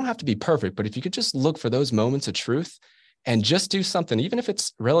 you don't have to be perfect, but if you could just look for those moments of truth and just do something, even if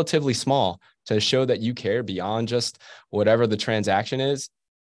it's relatively small, to show that you care beyond just whatever the transaction is.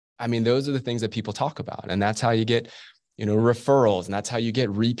 I mean, those are the things that people talk about. And that's how you get, referrals, and that's how you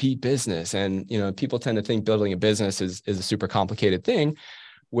get repeat business. And, people tend to think building a business is a super complicated thing,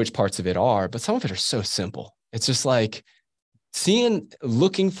 which parts of it are, but some of it are so simple. It's just like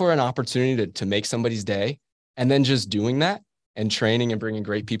looking for an opportunity to make somebody's day, and then just doing that and training and bringing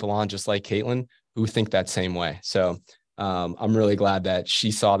great people on, just like Caitlin, who think that same way. So I'm really glad that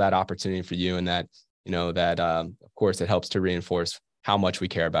she saw that opportunity for you, and that, of course, it helps to reinforce how much we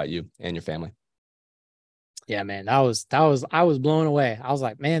care about you and your family. Yeah, man, I was blown away. I was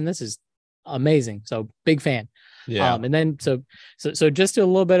like, man, this is amazing. So big fan. Yeah. And then, so just a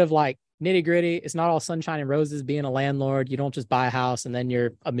little bit of like nitty gritty. It's not all sunshine and roses being a landlord. You don't just buy a house and then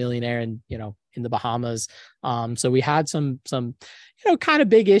you're a millionaire and, in the Bahamas. So we had some, kind of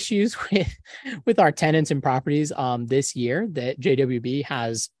big issues with our tenants and properties, this year that JWB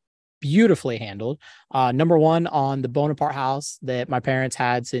has beautifully handled. Number one, on the Bonaparte house that my parents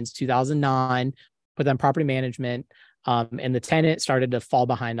had since 2009, put them property management. And the tenant started to fall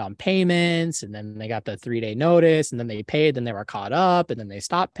behind on payments, and then they got the 3-day notice, and then they paid, then they were caught up, and then they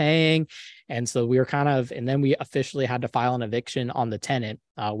stopped paying. And so we were and then we officially had to file an eviction on the tenant,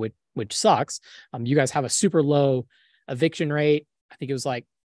 which sucks. You guys have a super low eviction rate. I think it was like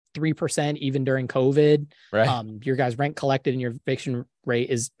 3% even during COVID. Right. Your guys' rent collected and your eviction rate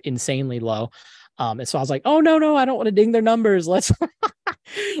is insanely low. And so I was like, oh no, I don't want to ding their numbers. Let's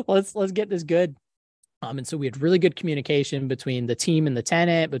get this good. And so we had really good communication between the team and the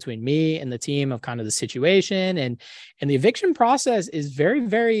tenant, between me and the team, of kind of the situation. And the eviction process is very,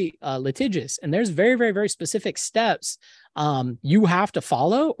 very litigious. And there's very, very, very specific steps you have to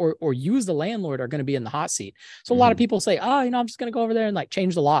follow, or you as the landlord are going to be in the hot seat. So a lot of people say, oh, I'm just going to go over there and like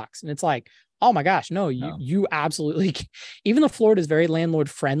change the locks. And it's like, oh my gosh, no, you absolutely, even though Florida is very landlord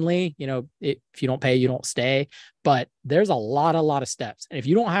friendly, if you don't pay, you don't stay, but there's a lot of steps. And if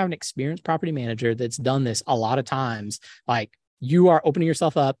you don't have an experienced property manager that's done this a lot of times, like, you are opening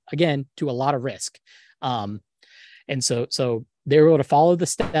yourself up again to a lot of risk. And so they were able to follow the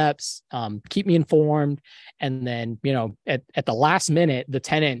steps, keep me informed. And then, at the last minute, the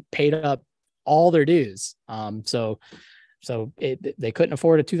tenant paid up all their dues. So they couldn't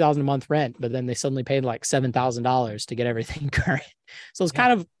afford a $2,000 a month rent, but then they suddenly paid like $7,000 to get everything current. So it's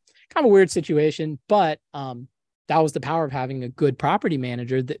kind of a weird situation, but that was the power of having a good property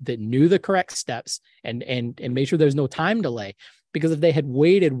manager that knew the correct steps and made sure there's no time delay. Because if they had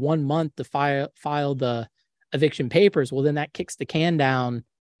waited 1 month to file the eviction papers, well, then that kicks the can down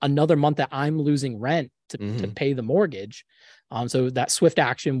another month that I'm losing rent to pay the mortgage. So that swift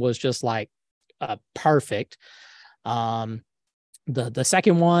action was just like perfect. The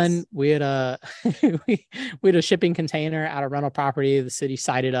second one, we had a we had a shipping container at a rental property. The city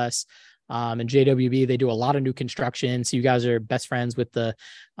cited us, and JWB, they do a lot of new construction. So you guys are best friends with the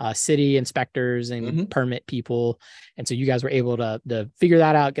city inspectors and permit people. And so you guys were able to figure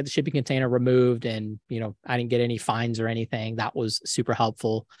that out, get the shipping container removed. And, I didn't get any fines or anything. That was super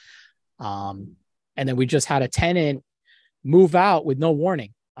helpful. And then we just had a tenant move out with no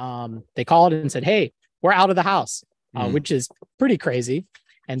warning. They called and said, hey, we're out of the house. Which is pretty crazy.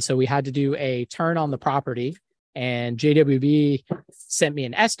 And so we had to do a turn on the property, and JWB sent me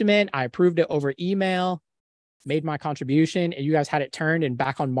an estimate. I approved it over email, made my contribution, and you guys had it turned and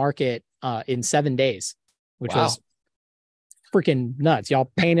back on market in 7 days, which was freaking nuts.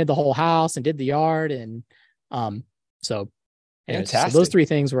 Y'all painted the whole house and did the yard. And so those three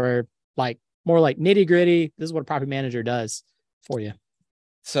things were like more like nitty gritty. This is what a property manager does for you.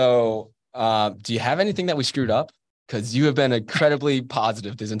 So do you have anything that we screwed up? Because you have been incredibly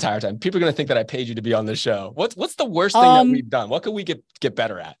positive this entire time. People are going to think that I paid you to be on this show. What's the worst thing that we've done? What could we get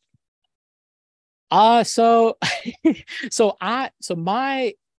better at? So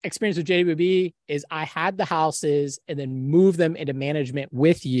my experience with JWB is I had the houses and then moved them into management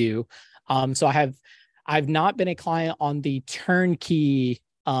with you. So I've not been a client on the turnkey,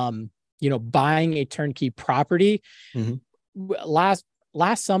 buying a turnkey property. Last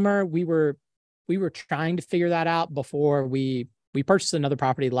summer we were we were trying to figure that out before we purchased another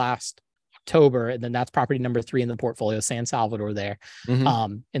property last October, and then that's property number 3 in the portfolio, San Salvador there.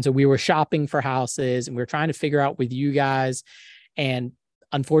 And so we were shopping for houses, and we were trying to figure out with you guys. And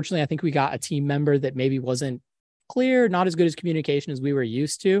unfortunately, I think we got a team member that maybe wasn't clear, not as good as communication as we were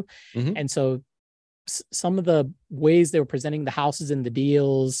used to. And so some of the ways they were presenting the houses and the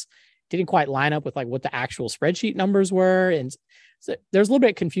deals didn't quite line up with like what the actual spreadsheet numbers were. And so there's a little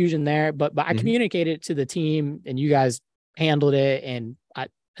bit of confusion there, but I communicated it to the team, and you guys handled it. And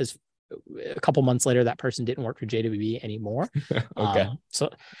as a couple months later, that person didn't work for JWB anymore. Okay. So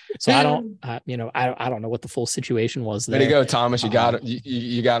I don't, I don't know what the full situation was there. Way to go, Thomas. You got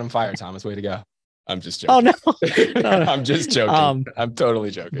you got him fired, Thomas. Way to go. I'm just joking. Oh no, I'm just joking. I'm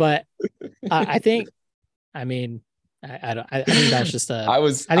totally joking. But I think, I think that's just that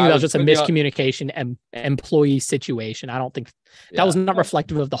was just a miscommunication and employee situation. I don't think that was not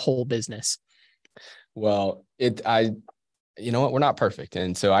reflective of the whole business. Well, you know what? We're not perfect.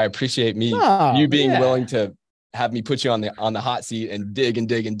 And so I appreciate you being willing to have me put you on the hot seat and dig and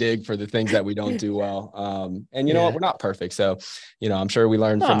dig and dig for the things that we don't do well. And you know what? We're not perfect. So, I'm sure we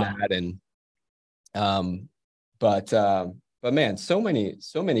learned from that. And, but man, so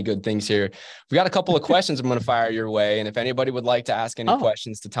many good things here. We got a couple of questions I'm going to fire your way. And if anybody would like to ask any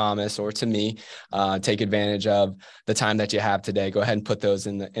questions to Thomas or to me, take advantage of the time that you have today, go ahead and put those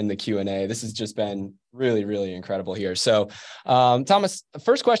in the Q&A. This has just been really, really incredible here. So, Thomas,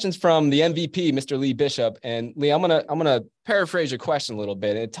 first question's from the MVP, Mr. Lee Bishop. And Lee, I'm going to paraphrase your question a little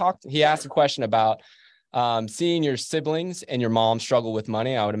bit. He asked a question about seeing your siblings and your mom struggle with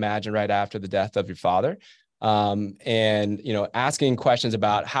money, I would imagine right after the death of your father. And, asking questions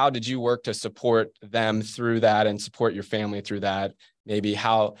about how did you work to support them through that and support your family through that? Maybe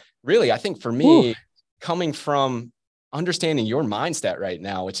how really, I think for me, coming from understanding your mindset right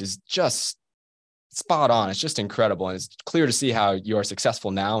now, which is just spot on. It's just incredible. And it's clear to see how you are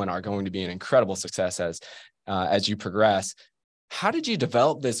successful now and are going to be an incredible success as you progress. How did you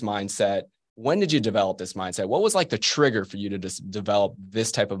develop this mindset? When did you develop this mindset? What was like the trigger for you to just develop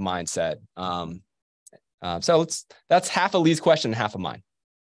this type of mindset? So that's half of Lee's question and half of mine.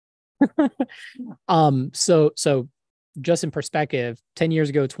 So just in perspective, 10 years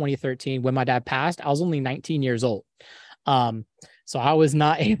ago, 2013, when my dad passed, I was only 19 years old. So I was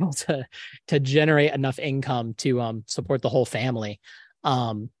not able to generate enough income to support the whole family.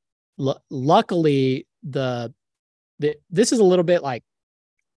 Luckily, this is a little bit like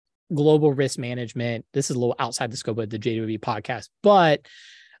global risk management. This is a little outside the scope of the JWB podcast, but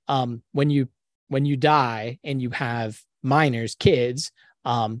when you die and you have minors, kids,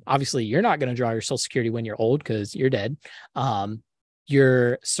 obviously you're not going to draw your Social Security when you're old because you're dead.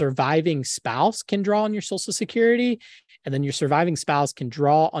 Your surviving spouse can draw on your Social Security, and then your surviving spouse can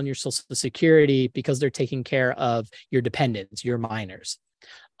draw on your Social Security because they're taking care of your dependents, your minors.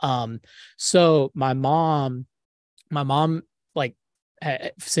 So my mom, like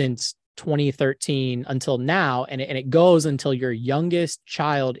since 2013 until now, and it goes until your youngest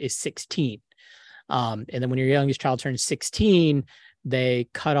child is 16. And then when your youngest child turns 16, they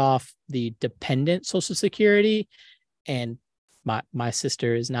cut off the dependent Social Security. And my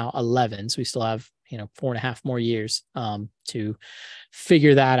sister is now 11. So we still have, 4.5 more years to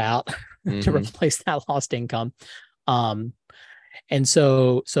figure that out to replace that lost income. And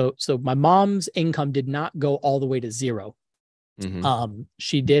so my mom's income did not go all the way to zero.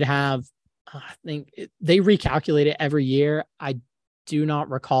 She did have, I think they recalculate it every year. I do not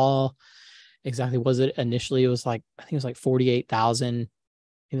recall exactly. Was it initially? It was like, I think it was like 48,000,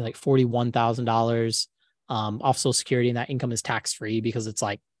 maybe like $41,000 off Social Security, and that income is tax free because it's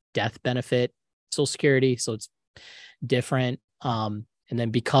like death benefit Social Security, so it's different. And then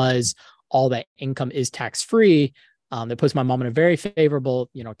because all that income is tax free, that puts my mom in a very favorable,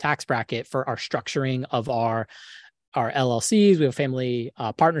 tax bracket for our structuring of our LLCs. We have a family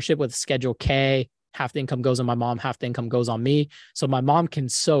partnership with Schedule K. Half the income goes on my mom, half the income goes on me. So my mom can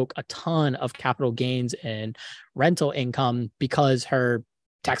soak a ton of capital gains and rental income because her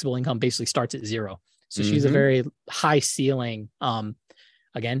taxable income basically starts at zero. So she's a very high ceiling.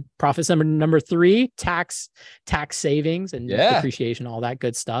 Again, profits number 3, tax savings and depreciation, all that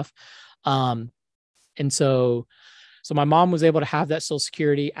good stuff. And so my mom was able to have that Social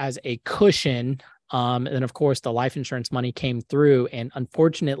Security as a cushion. And then of course the life insurance money came through, and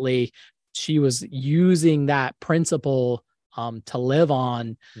unfortunately she was using that principal to live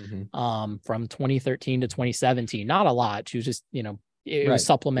on from 2013 to 2017. Not a lot. She was just, it was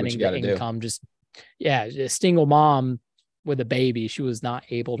supplementing the income. Just a single mom with a baby. She was not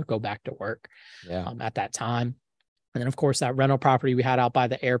able to go back to work at that time. And then of course that rental property we had out by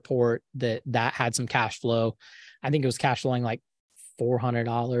the airport that had some cash flow. I think it was cash flowing like $400,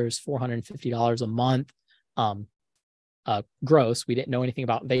 $450 a month. Gross. We didn't know anything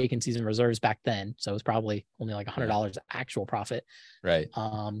about vacancies and reserves back then. So it was probably only like $100 actual profit. Right.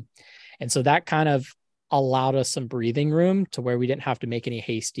 And so that kind of allowed us some breathing room to where we didn't have to make any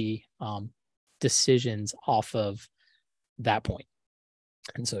hasty decisions off of that point.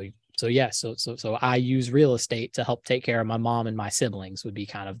 And so I use real estate to help take care of my mom and my siblings would be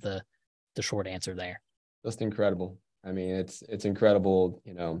kind of the short answer there. Just incredible. I mean, it's incredible,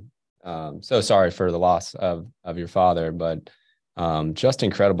 so sorry for the loss of your father, but just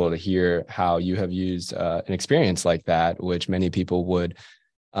incredible to hear how you have used an experience like that, which many people would,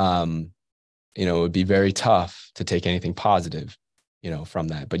 it would be very tough to take anything positive, from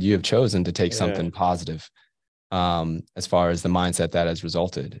that, but you have chosen to take something positive, as far as the mindset that has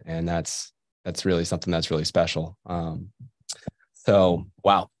resulted. And that's really something that's really special. So,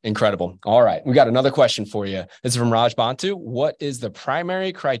 wow, incredible. All right. We got another question for you. This is from Raj Bantu. What is your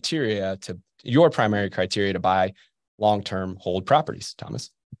primary criteria to buy long-term hold properties,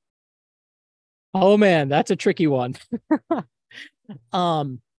 Thomas? Oh man, that's a tricky one.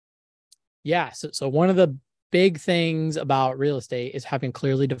 Yeah. So one of the big things about real estate is having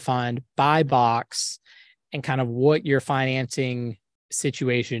clearly defined buy box and kind of what your financing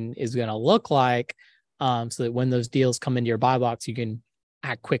situation is going to look like. So that when those deals come into your buy box, you can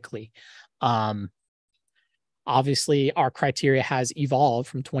act quickly. Obviously, our criteria has evolved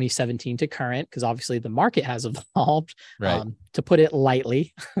from 2017 to current because obviously the market has evolved. Right. To put it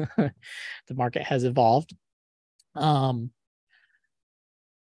lightly, the market has evolved. So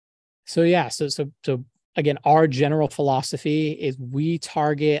again, our general philosophy is we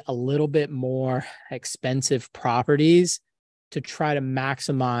target a little bit more expensive properties to try to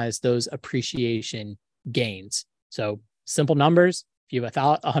maximize those appreciation gains. So simple numbers, if you have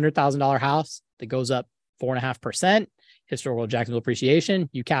a $100,000 house that goes up 4.5% historical Jacksonville appreciation,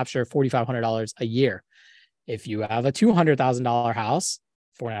 you capture $4,500 a year. If you have a $200,000 house,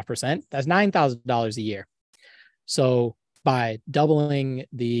 4.5%, that's $9,000 a year. So by doubling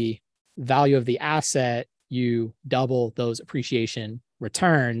the value of the asset, you double those appreciation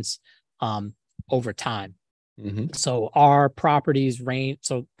returns over time. Mm-hmm. So our properties range,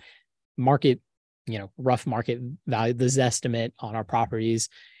 so market, rough market value, the Zestimate on our properties.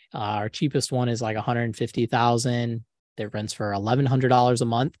 Our cheapest one is like $150,000 that rents for $1,100 a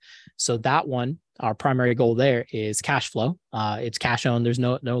month. So that one, our primary goal there is cash flow. It's cash owned. There's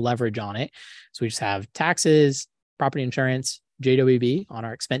no leverage on it. So we just have taxes, property insurance, JWB on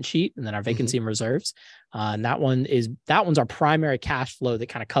our expense sheet, and then our vacancy and reserves. And that one's our primary cash flow that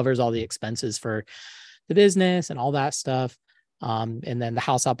kind of covers all the expenses for the business and all that stuff. And then the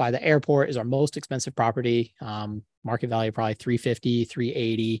house out by the airport is our most expensive property. Market value probably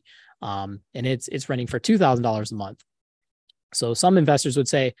 $350,000, $380,000. And it's renting for $2,000 a month. So some investors would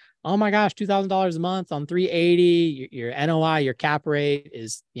say, oh my gosh, $2,000 a month on $380,000, your NOI, your cap rate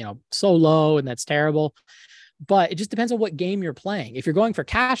is, so low, and that's terrible. But it just depends on what game you're playing. If you're going for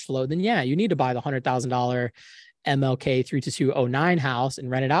cash flow, then yeah, you need to buy the $100,000 MLK 32209 house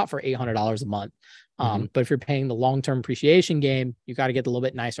and rent it out for $800 a month. But if you're paying the long-term appreciation game, you got to get a little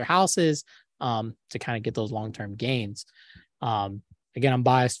bit nicer houses to kind of get those long-term gains. Again, I'm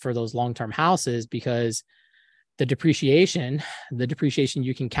biased for those long-term houses because the depreciation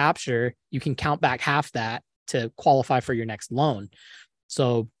you can capture, you can count back half that to qualify for your next loan.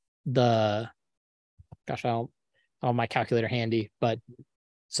 So I don't have my calculator handy, but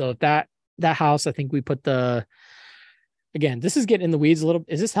so if that house, I think we put again, this is getting in the weeds a little.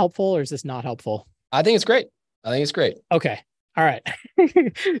 Is this helpful or is this not helpful? I think it's great. Okay. All right.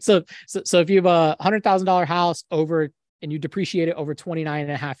 So if you have a $100,000 house and you depreciate it over 29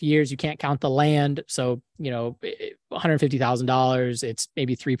 and a half years, you can't count the land. So, $150,000, it's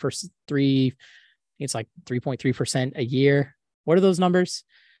maybe 3%, it's like 3.3% a year. What are those numbers?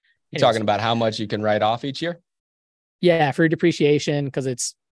 You're talking about how much you can write off each year? Yeah. For depreciation, because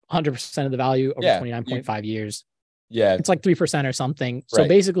it's 100% of the value over 29.5 years. Yeah. It's like 3% or something. Right. So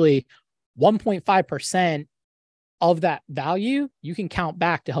basically 1.5% of that value, you can count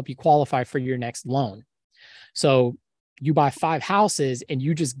back to help you qualify for your next loan. So you buy 5 houses and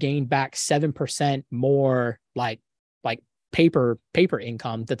you just gain back 7% more like paper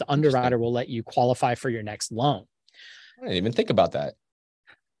income that the underwriter will let you qualify for your next loan. I didn't even think about that.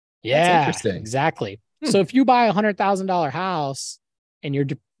 Yeah, exactly. So if you buy $100,000 house and you're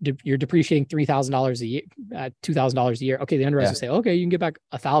depreciating $3,000 a year, $2,000 a year. Okay, the underwriter will say, okay, you can get back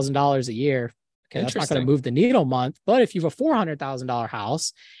 $1,000 a year. Okay, that's not going to move the needle month. But if you have a $400,000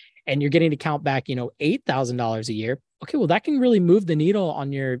 house and you're getting to count back, $8,000 a year. Okay, well, that can really move the needle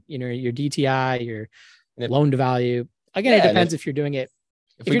on your, your DTI, your loan to value. Again, it depends if you're doing it.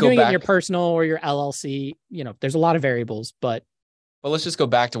 If you're doing it in your personal or your LLC, there's a lot of variables, but. Well, let's just go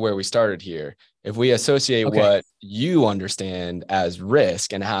back to where we started here. If we associate what you understand as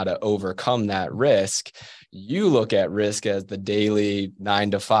risk and how to overcome that risk, you look at risk as the daily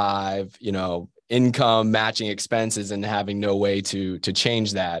 9 to 5, income matching expenses and having no way to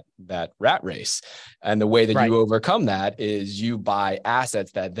change that rat race. And the way that you overcome that is you buy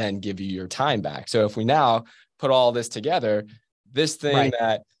assets that then give you your time back. So if we now put all this together, this thing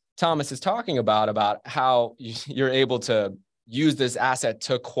that Thomas is talking about how you're able to use this asset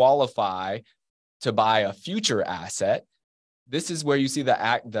to qualify to buy a future asset. This is where you see the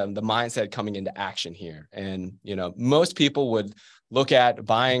mindset coming into action here. And, most people would look at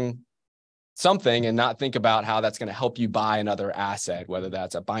buying something and not think about how that's going to help you buy another asset, whether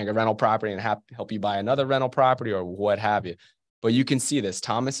that's buying a rental property and help you buy another rental property or what have you. But you can see this.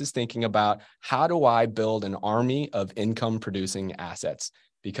 Thomas is thinking about, how do I build an army of income producing assets?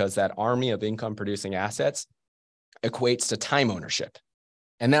 Because that army of income producing assets equates to time ownership.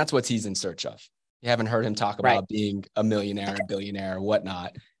 And that's what he's in search of. You haven't heard him talk about being a millionaire, a billionaire, or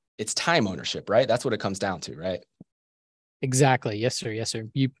whatnot. It's time ownership, right? That's what it comes down to, right? Exactly. Yes, sir. Yes, sir.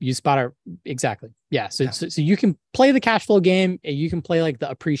 You spot it. Exactly. Yeah. So you can play the cash flow game, and you can play like the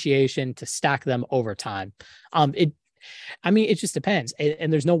appreciation to stack them over time. It just depends.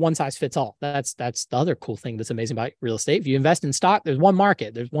 And there's no one size fits all. That's the other cool thing that's amazing about real estate. If you invest in stock, there's one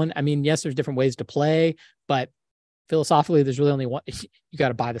market. Yes, there's different ways to play, but philosophically, there's really only one. You got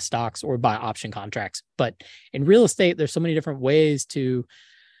to buy the stocks or buy option contracts. But in real estate, there's so many different ways to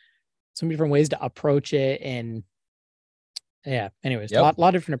approach it. And anyways, a lot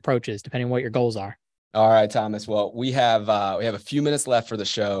of different approaches depending on what your goals are. All right, Thomas. Well, we have a few minutes left for the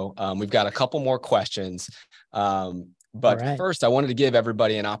show. We've got a couple more questions. But first, I wanted to give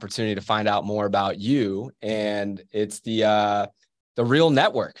everybody an opportunity to find out more about you. And it's the Real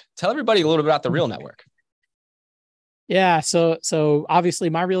Network. Tell everybody a little bit about the Real Network. Yeah. So obviously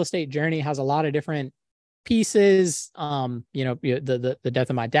my real estate journey has a lot of different pieces. The death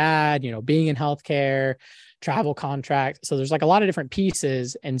of my dad, being in healthcare, travel contract. So there's like a lot of different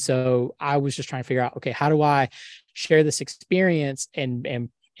pieces. And so I was just trying to figure out, okay, how do I share this experience and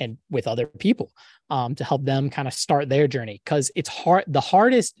with other people to help them kind of start their journey? Because it's hard. The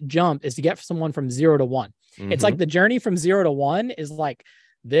hardest jump is to get someone from 0 to 1. Mm-hmm. It's like the journey from 0 to 1 is like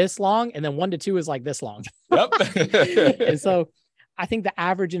this long, and then 1 to 2 is like this long. Yep. And so I think the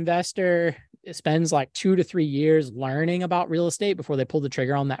average investor spends like 2 to 3 years learning about real estate before they pull the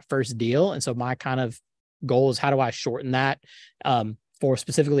trigger on that first deal. And so my kind of goal is, how do I shorten that for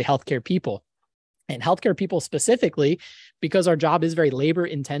specifically healthcare people? And healthcare people specifically, because our job is very labor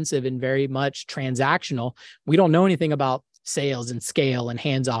intensive and very much transactional. We don't know anything about sales and scale and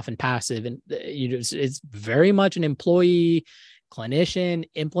hands off and passive. And it's very much an employee, clinician,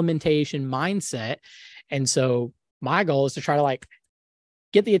 implementation mindset. And so my goal is to try to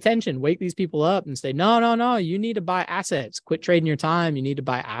get the attention, wake these people up and say, no, you need to buy assets. Quit trading your time. You need to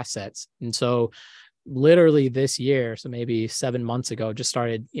buy assets. And so literally this year, so maybe 7 months ago, just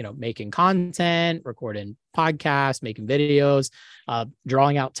started, making content, recording podcasts, making videos,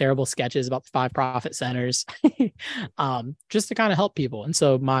 drawing out terrible sketches about the 5 profit centers, just to kind of help people. And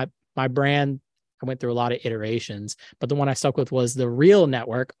so my brand, I went through a lot of iterations, but the one I stuck with was the Real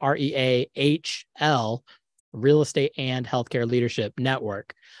Network, REAHL, Real Estate and Healthcare Leadership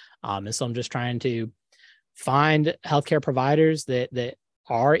Network. And so I'm just trying to find healthcare providers that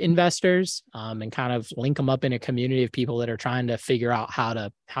are investors, and kind of link them up in a community of people that are trying to figure out how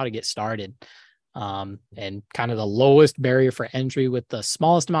to get started. And kind of the lowest barrier for entry with the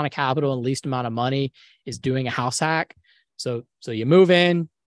smallest amount of capital and least amount of money is doing a house hack. So you move in,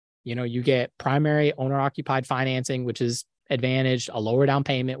 you get primary owner occupied financing, which is advantaged, a lower down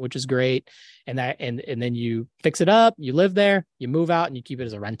payment, which is great. And then you fix it up, you live there, you move out, and you keep it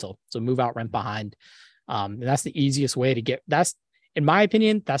as a rental. So move out, rent behind. And that's the easiest way to get, in my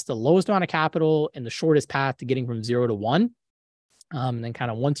opinion, that's the lowest amount of capital and the shortest path to getting from 0 to 1. And then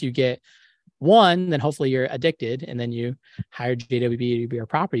kind of once you get 1, then hopefully you're addicted, and then you hire JWB to be our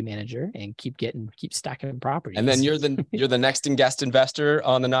property manager and keep stacking properties. And then you're the next guest investor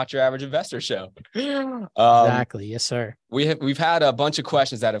on the Not Your Average Investor show. Exactly. Yes, sir. We've had a bunch of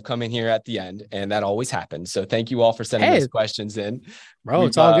questions that have come in here at the end, and that always happens. So thank you all for sending those questions in. Bro,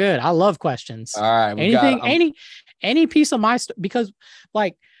 it's all good. I love questions. All right. Any piece of my because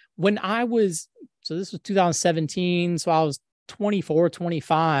when I was, so this was 2017. So I was 24,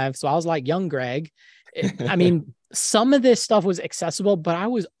 25. So I was like young Greg. some of this stuff was accessible, but I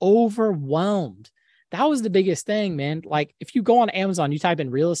was overwhelmed. That was the biggest thing, man. Like if you go on Amazon, you type in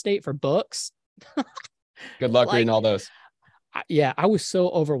real estate for books. Good luck Like, reading all those. yeah, I was so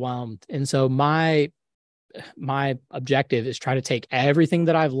overwhelmed. And so my objective is try to take everything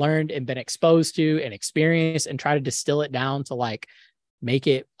that I've learned and been exposed to and experienced and try to distill it down to like make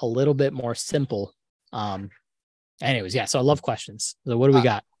it a little bit more simple. Anyways, yeah. So I love questions. So what do we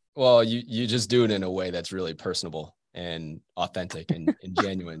got? Well, you just do it in a way that's really personable and authentic and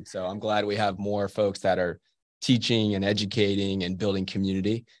genuine. So I'm glad we have more folks that are teaching and educating and building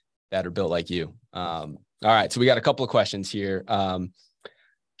community that are built like you. All right. So we got a couple of questions here.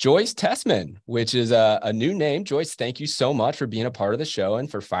 Joyce Tessman, which is a new name. Joyce, thank you so much for being a part of the show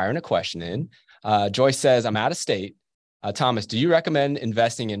and for firing a question in. Joyce says, I'm out of state. Thomas, do you recommend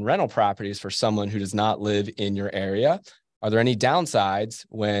investing in rental properties for someone who does not live in your area? Are there any downsides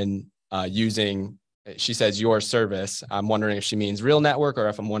when using, she says, your service? I'm wondering if she means Real Network or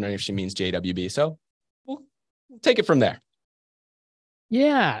if I'm wondering if she means JWB. So we'll take it from there.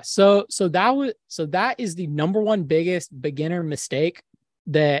 Yeah. So that is the number one biggest beginner mistake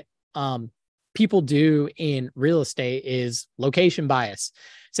that people do in real estate is location bias.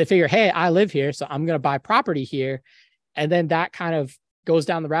 So they figure, hey, I live here, so I'm going to buy property here. And then that kind of goes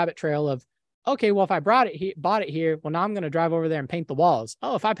down the rabbit trail of, okay, well, if I bought it here, well, now I'm going to drive over there and paint the walls.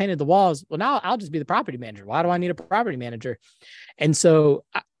 Oh, if I painted the walls, well, now I'll just be the property manager. Why do I need a property manager? And so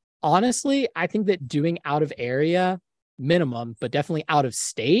honestly, I think that doing out of area minimum, but definitely out of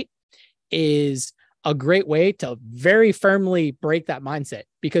state is a great way to very firmly break that mindset,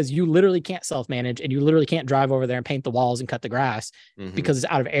 because you literally can't self-manage and you literally can't drive over there and paint the walls and cut the grass because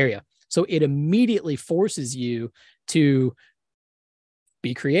it's out of area. So it immediately forces you to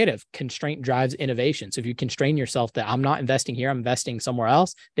be creative. Constraint drives innovation. So if you constrain yourself that I'm not investing here, I'm investing somewhere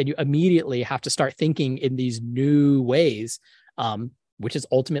else, then you immediately have to start thinking in these new ways, which is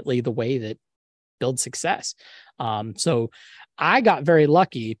ultimately the way that builds success. So I got very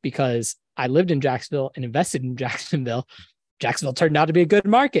lucky because I lived in Jacksonville and invested in Jacksonville. Jacksonville turned out to be a good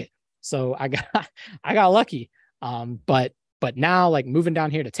market. So I got lucky. But now, like moving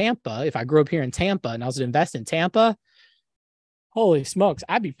down here to Tampa, if I grew up here in Tampa and I was to invest in Tampa, holy smokes,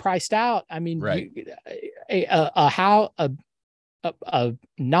 I'd be priced out. I mean, right. A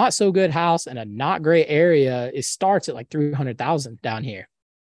not so good house in a not great area, it starts at like 300,000 down here.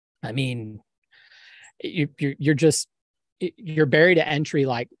 I mean, your barrier to entry,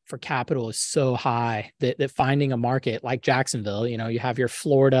 like for capital, is so high that finding a market like Jacksonville, you have your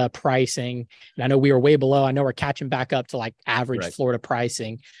Florida pricing, and I know we were way below. I know we're catching back up to like average Florida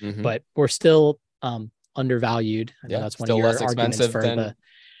pricing, but we're still undervalued. I know that's one of your arguments for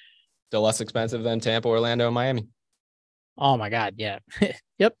still less expensive than Tampa, Orlando, and Miami. Oh my God. Yeah.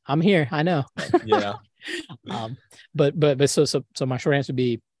 Yep. I'm here. I know. Yeah. But so my short answer would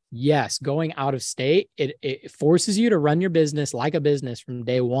be yes, going out of state, it forces you to run your business like a business from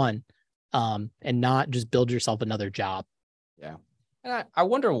day one, and not just build yourself another job. Yeah. And I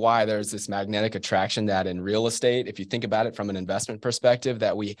wonder why there's this magnetic attraction that in real estate, if you think about it from an investment perspective,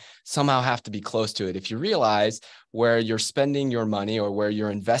 that we somehow have to be close to it. If you realize where you're spending your money or where you're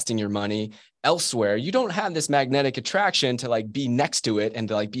investing your money elsewhere, you don't have this magnetic attraction to like be next to it and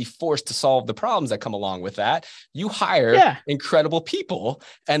to like be forced to solve the problems that come along with that. You hire incredible people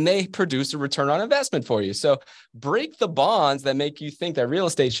and they produce a return on investment for you. So break the bonds that make you think that real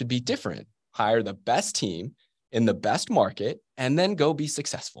estate should be different. Hire the best team in the best market and then go be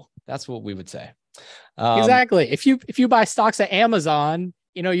successful. That's what we would say. Exactly. If you buy stocks at Amazon,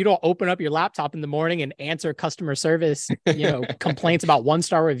 you don't open up your laptop in the morning and answer customer service, complaints about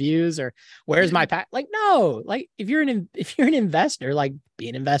 1-star reviews or where's my pack? Like, no, like if you're an investor, like be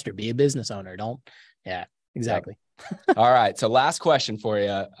an investor, be a business owner. Yeah, exactly. Yep. All right. So last question for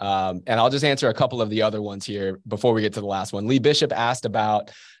you. And I'll just answer a couple of the other ones here before we get to the last one. Lee Bishop asked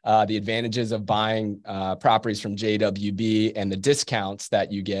about the advantages of buying properties from JWB and the discounts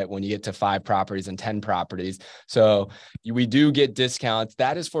that you get when you get to 5 properties and 10 properties. So we do get discounts.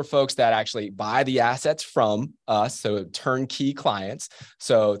 That is for folks that actually buy the assets from us. So turnkey clients.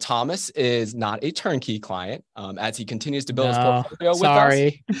 So Thomas is not a turnkey client. As he continues to build his portfolio with us,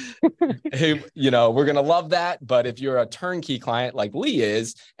 we're going to love that. But if you're a turnkey client like Lee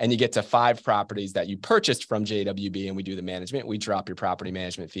is, and you get to 5 properties that you purchased from JWB and we do the management, we drop your property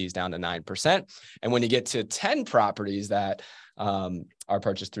management fees down to 9%. And when you get to 10 properties that are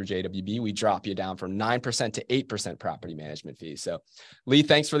purchased through JWB, we drop you down from 9% to 8% property management fees. So Lee,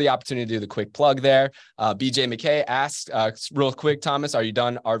 thanks for the opportunity to do the quick plug there. BJ McKay asked real quick, Thomas, are you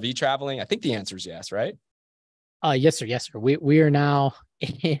done RV traveling? I think the answer is yes, right? Yes, sir. Yes, sir. We are now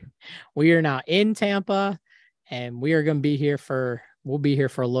in Tampa. and we are going to be here we'll be here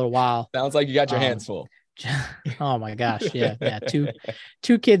for a little while. Sounds like you got your hands full. Oh my gosh. Yeah.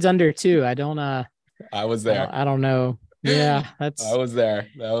 Two kids under 2. I was there. I don't know. Yeah, I was there.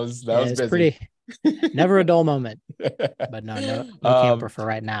 That was busy. Pretty, never a dull moment, but no camper for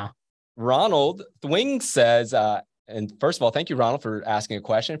right now. Ronald Thwing says, and first of all, thank you, Ronald, for asking a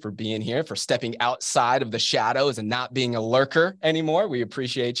question, for being here, for stepping outside of the shadows and not being a lurker anymore. We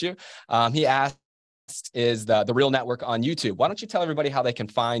appreciate you. He asked, is the Real Network on YouTube? Why don't you tell everybody how they can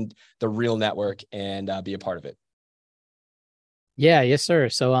find the Real Network and be a part of it? Yeah, yes, sir.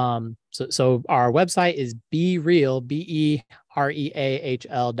 So so our website is BeReal,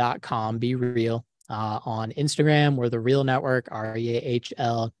 BeReahl.com, BeReal. On Instagram, we're the Real Network,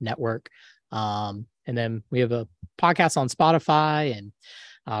 REAHL Network. And then we have a podcast on Spotify, and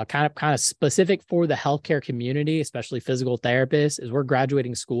kind of specific for the healthcare community, especially physical therapists, is we're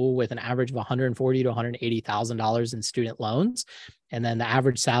graduating school with an average of $140,000 to $180,000 in student loans. And then the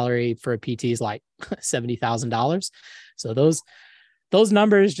average salary for a PT is like $70,000. So those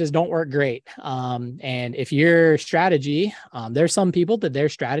numbers just don't work great. And if your strategy, there's some people that their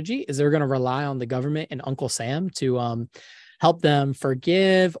strategy is they're going to rely on the government and Uncle Sam to help them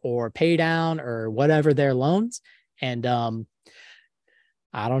forgive or pay down or whatever their loans. And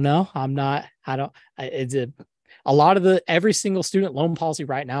I don't know. Every single student loan policy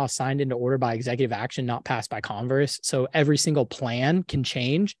right now is signed into order by executive action, not passed by Congress. So every single plan can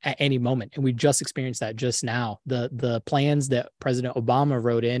change at any moment. And we just experienced that just now. The plans that President Obama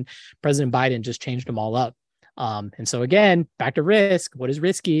wrote in, President Biden just changed them all up. And so again, back to risk. What is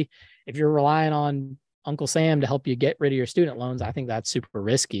risky? If you're relying on Uncle Sam to help you get rid of your student loans, I think that's super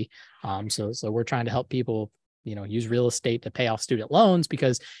risky. So we're trying to help people, use real estate to pay off student loans,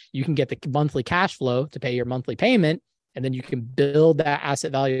 because you can get the monthly cash flow to pay your monthly payment. And then you can build that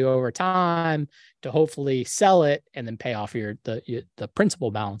asset value over time to hopefully sell it and then pay off the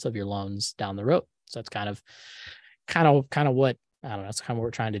principal balance of your loans down the road. So that's kind of what, I don't know, that's kind of what we're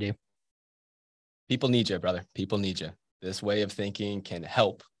trying to do. People need you, brother. People need you. This way of thinking can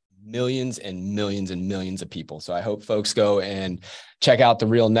help millions and millions and millions of people. So I hope folks go and check out the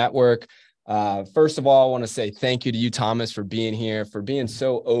Real Network. First of all, I want to say thank you to you, Thomas, for being here, for being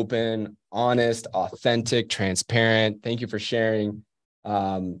so open, honest, authentic, transparent. Thank you for sharing,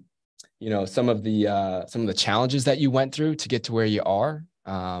 some of the challenges that you went through to get to where you are.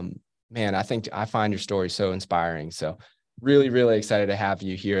 Man, I find your story so inspiring. So really, really excited to have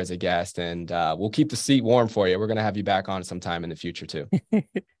you here as a guest, and we'll keep the seat warm for you. We're going to have you back on sometime in the future too.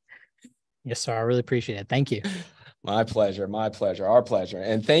 Yes, sir. I really appreciate it. Thank you. My pleasure. My pleasure. Our pleasure.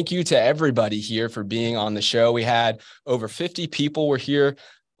 And thank you to everybody here for being on the show. We had over 50 people were here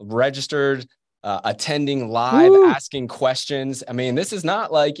registered, attending live, Woo! Asking questions. I mean, this is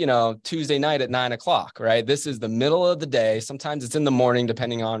not like, Tuesday night at 9:00, right? This is the middle of the day. Sometimes it's in the morning,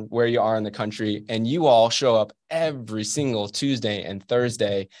 depending on where you are in the country. And you all show up every single Tuesday and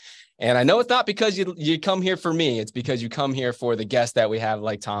Thursday. And I know it's not because you come here for me. It's because you come here for the guests that we have,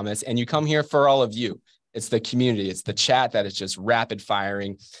 like Thomas, and you come here for all of you. It's the community. It's the chat that is just rapid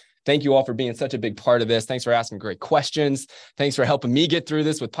firing. Thank you all for being such a big part of this. Thanks for asking great questions. Thanks for helping me get through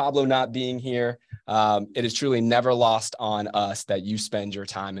this with Pablo not being here. It is truly never lost on us that you spend your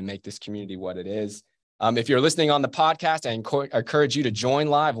time and make this community what it is. If you're listening on the podcast, I encourage you to join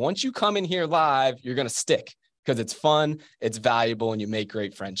live. Once you come in here live, you're going to stick, because it's fun, it's valuable, and you make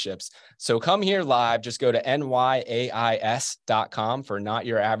great friendships. So come here live. Just go to nyais.com for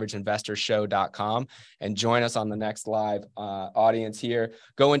notyouravageinvestorshow.com and join us on the next live audience here.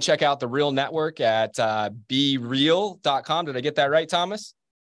 Go and check out the Real Network at bereal.com. Did I get that right, Thomas?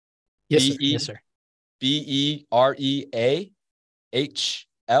 Yes, sir. Yes, sir.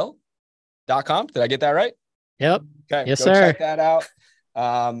 BeReahl.com. Did I get that right? Yep. Okay. Yes, go sir. Check that out.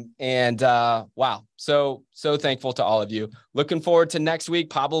 Wow. So thankful to all of you. Looking forward to next week.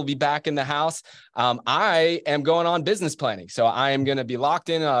 Pablo will be back in the house. I am going on business planning. So I am going to be locked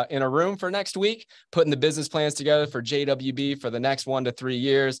in a room for next week, putting the business plans together for JWB for the next 1 to 3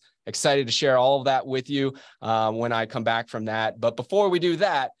 years. Excited to share all of that with you, when I come back from that. But before we do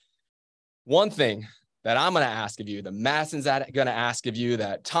that, one thing that I'm going to ask of you, the Madison's going to ask of you,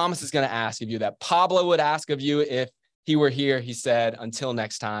 that Thomas is going to ask of you, that Pablo would ask of you if he were here. He said, until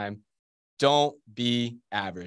next time, don't be average.